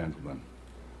 Ladies and gentlemen,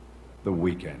 The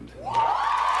Weeknd.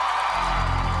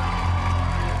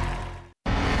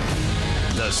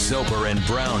 The Soper and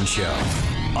Brown Show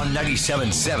on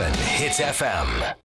 97.7 Hits FM.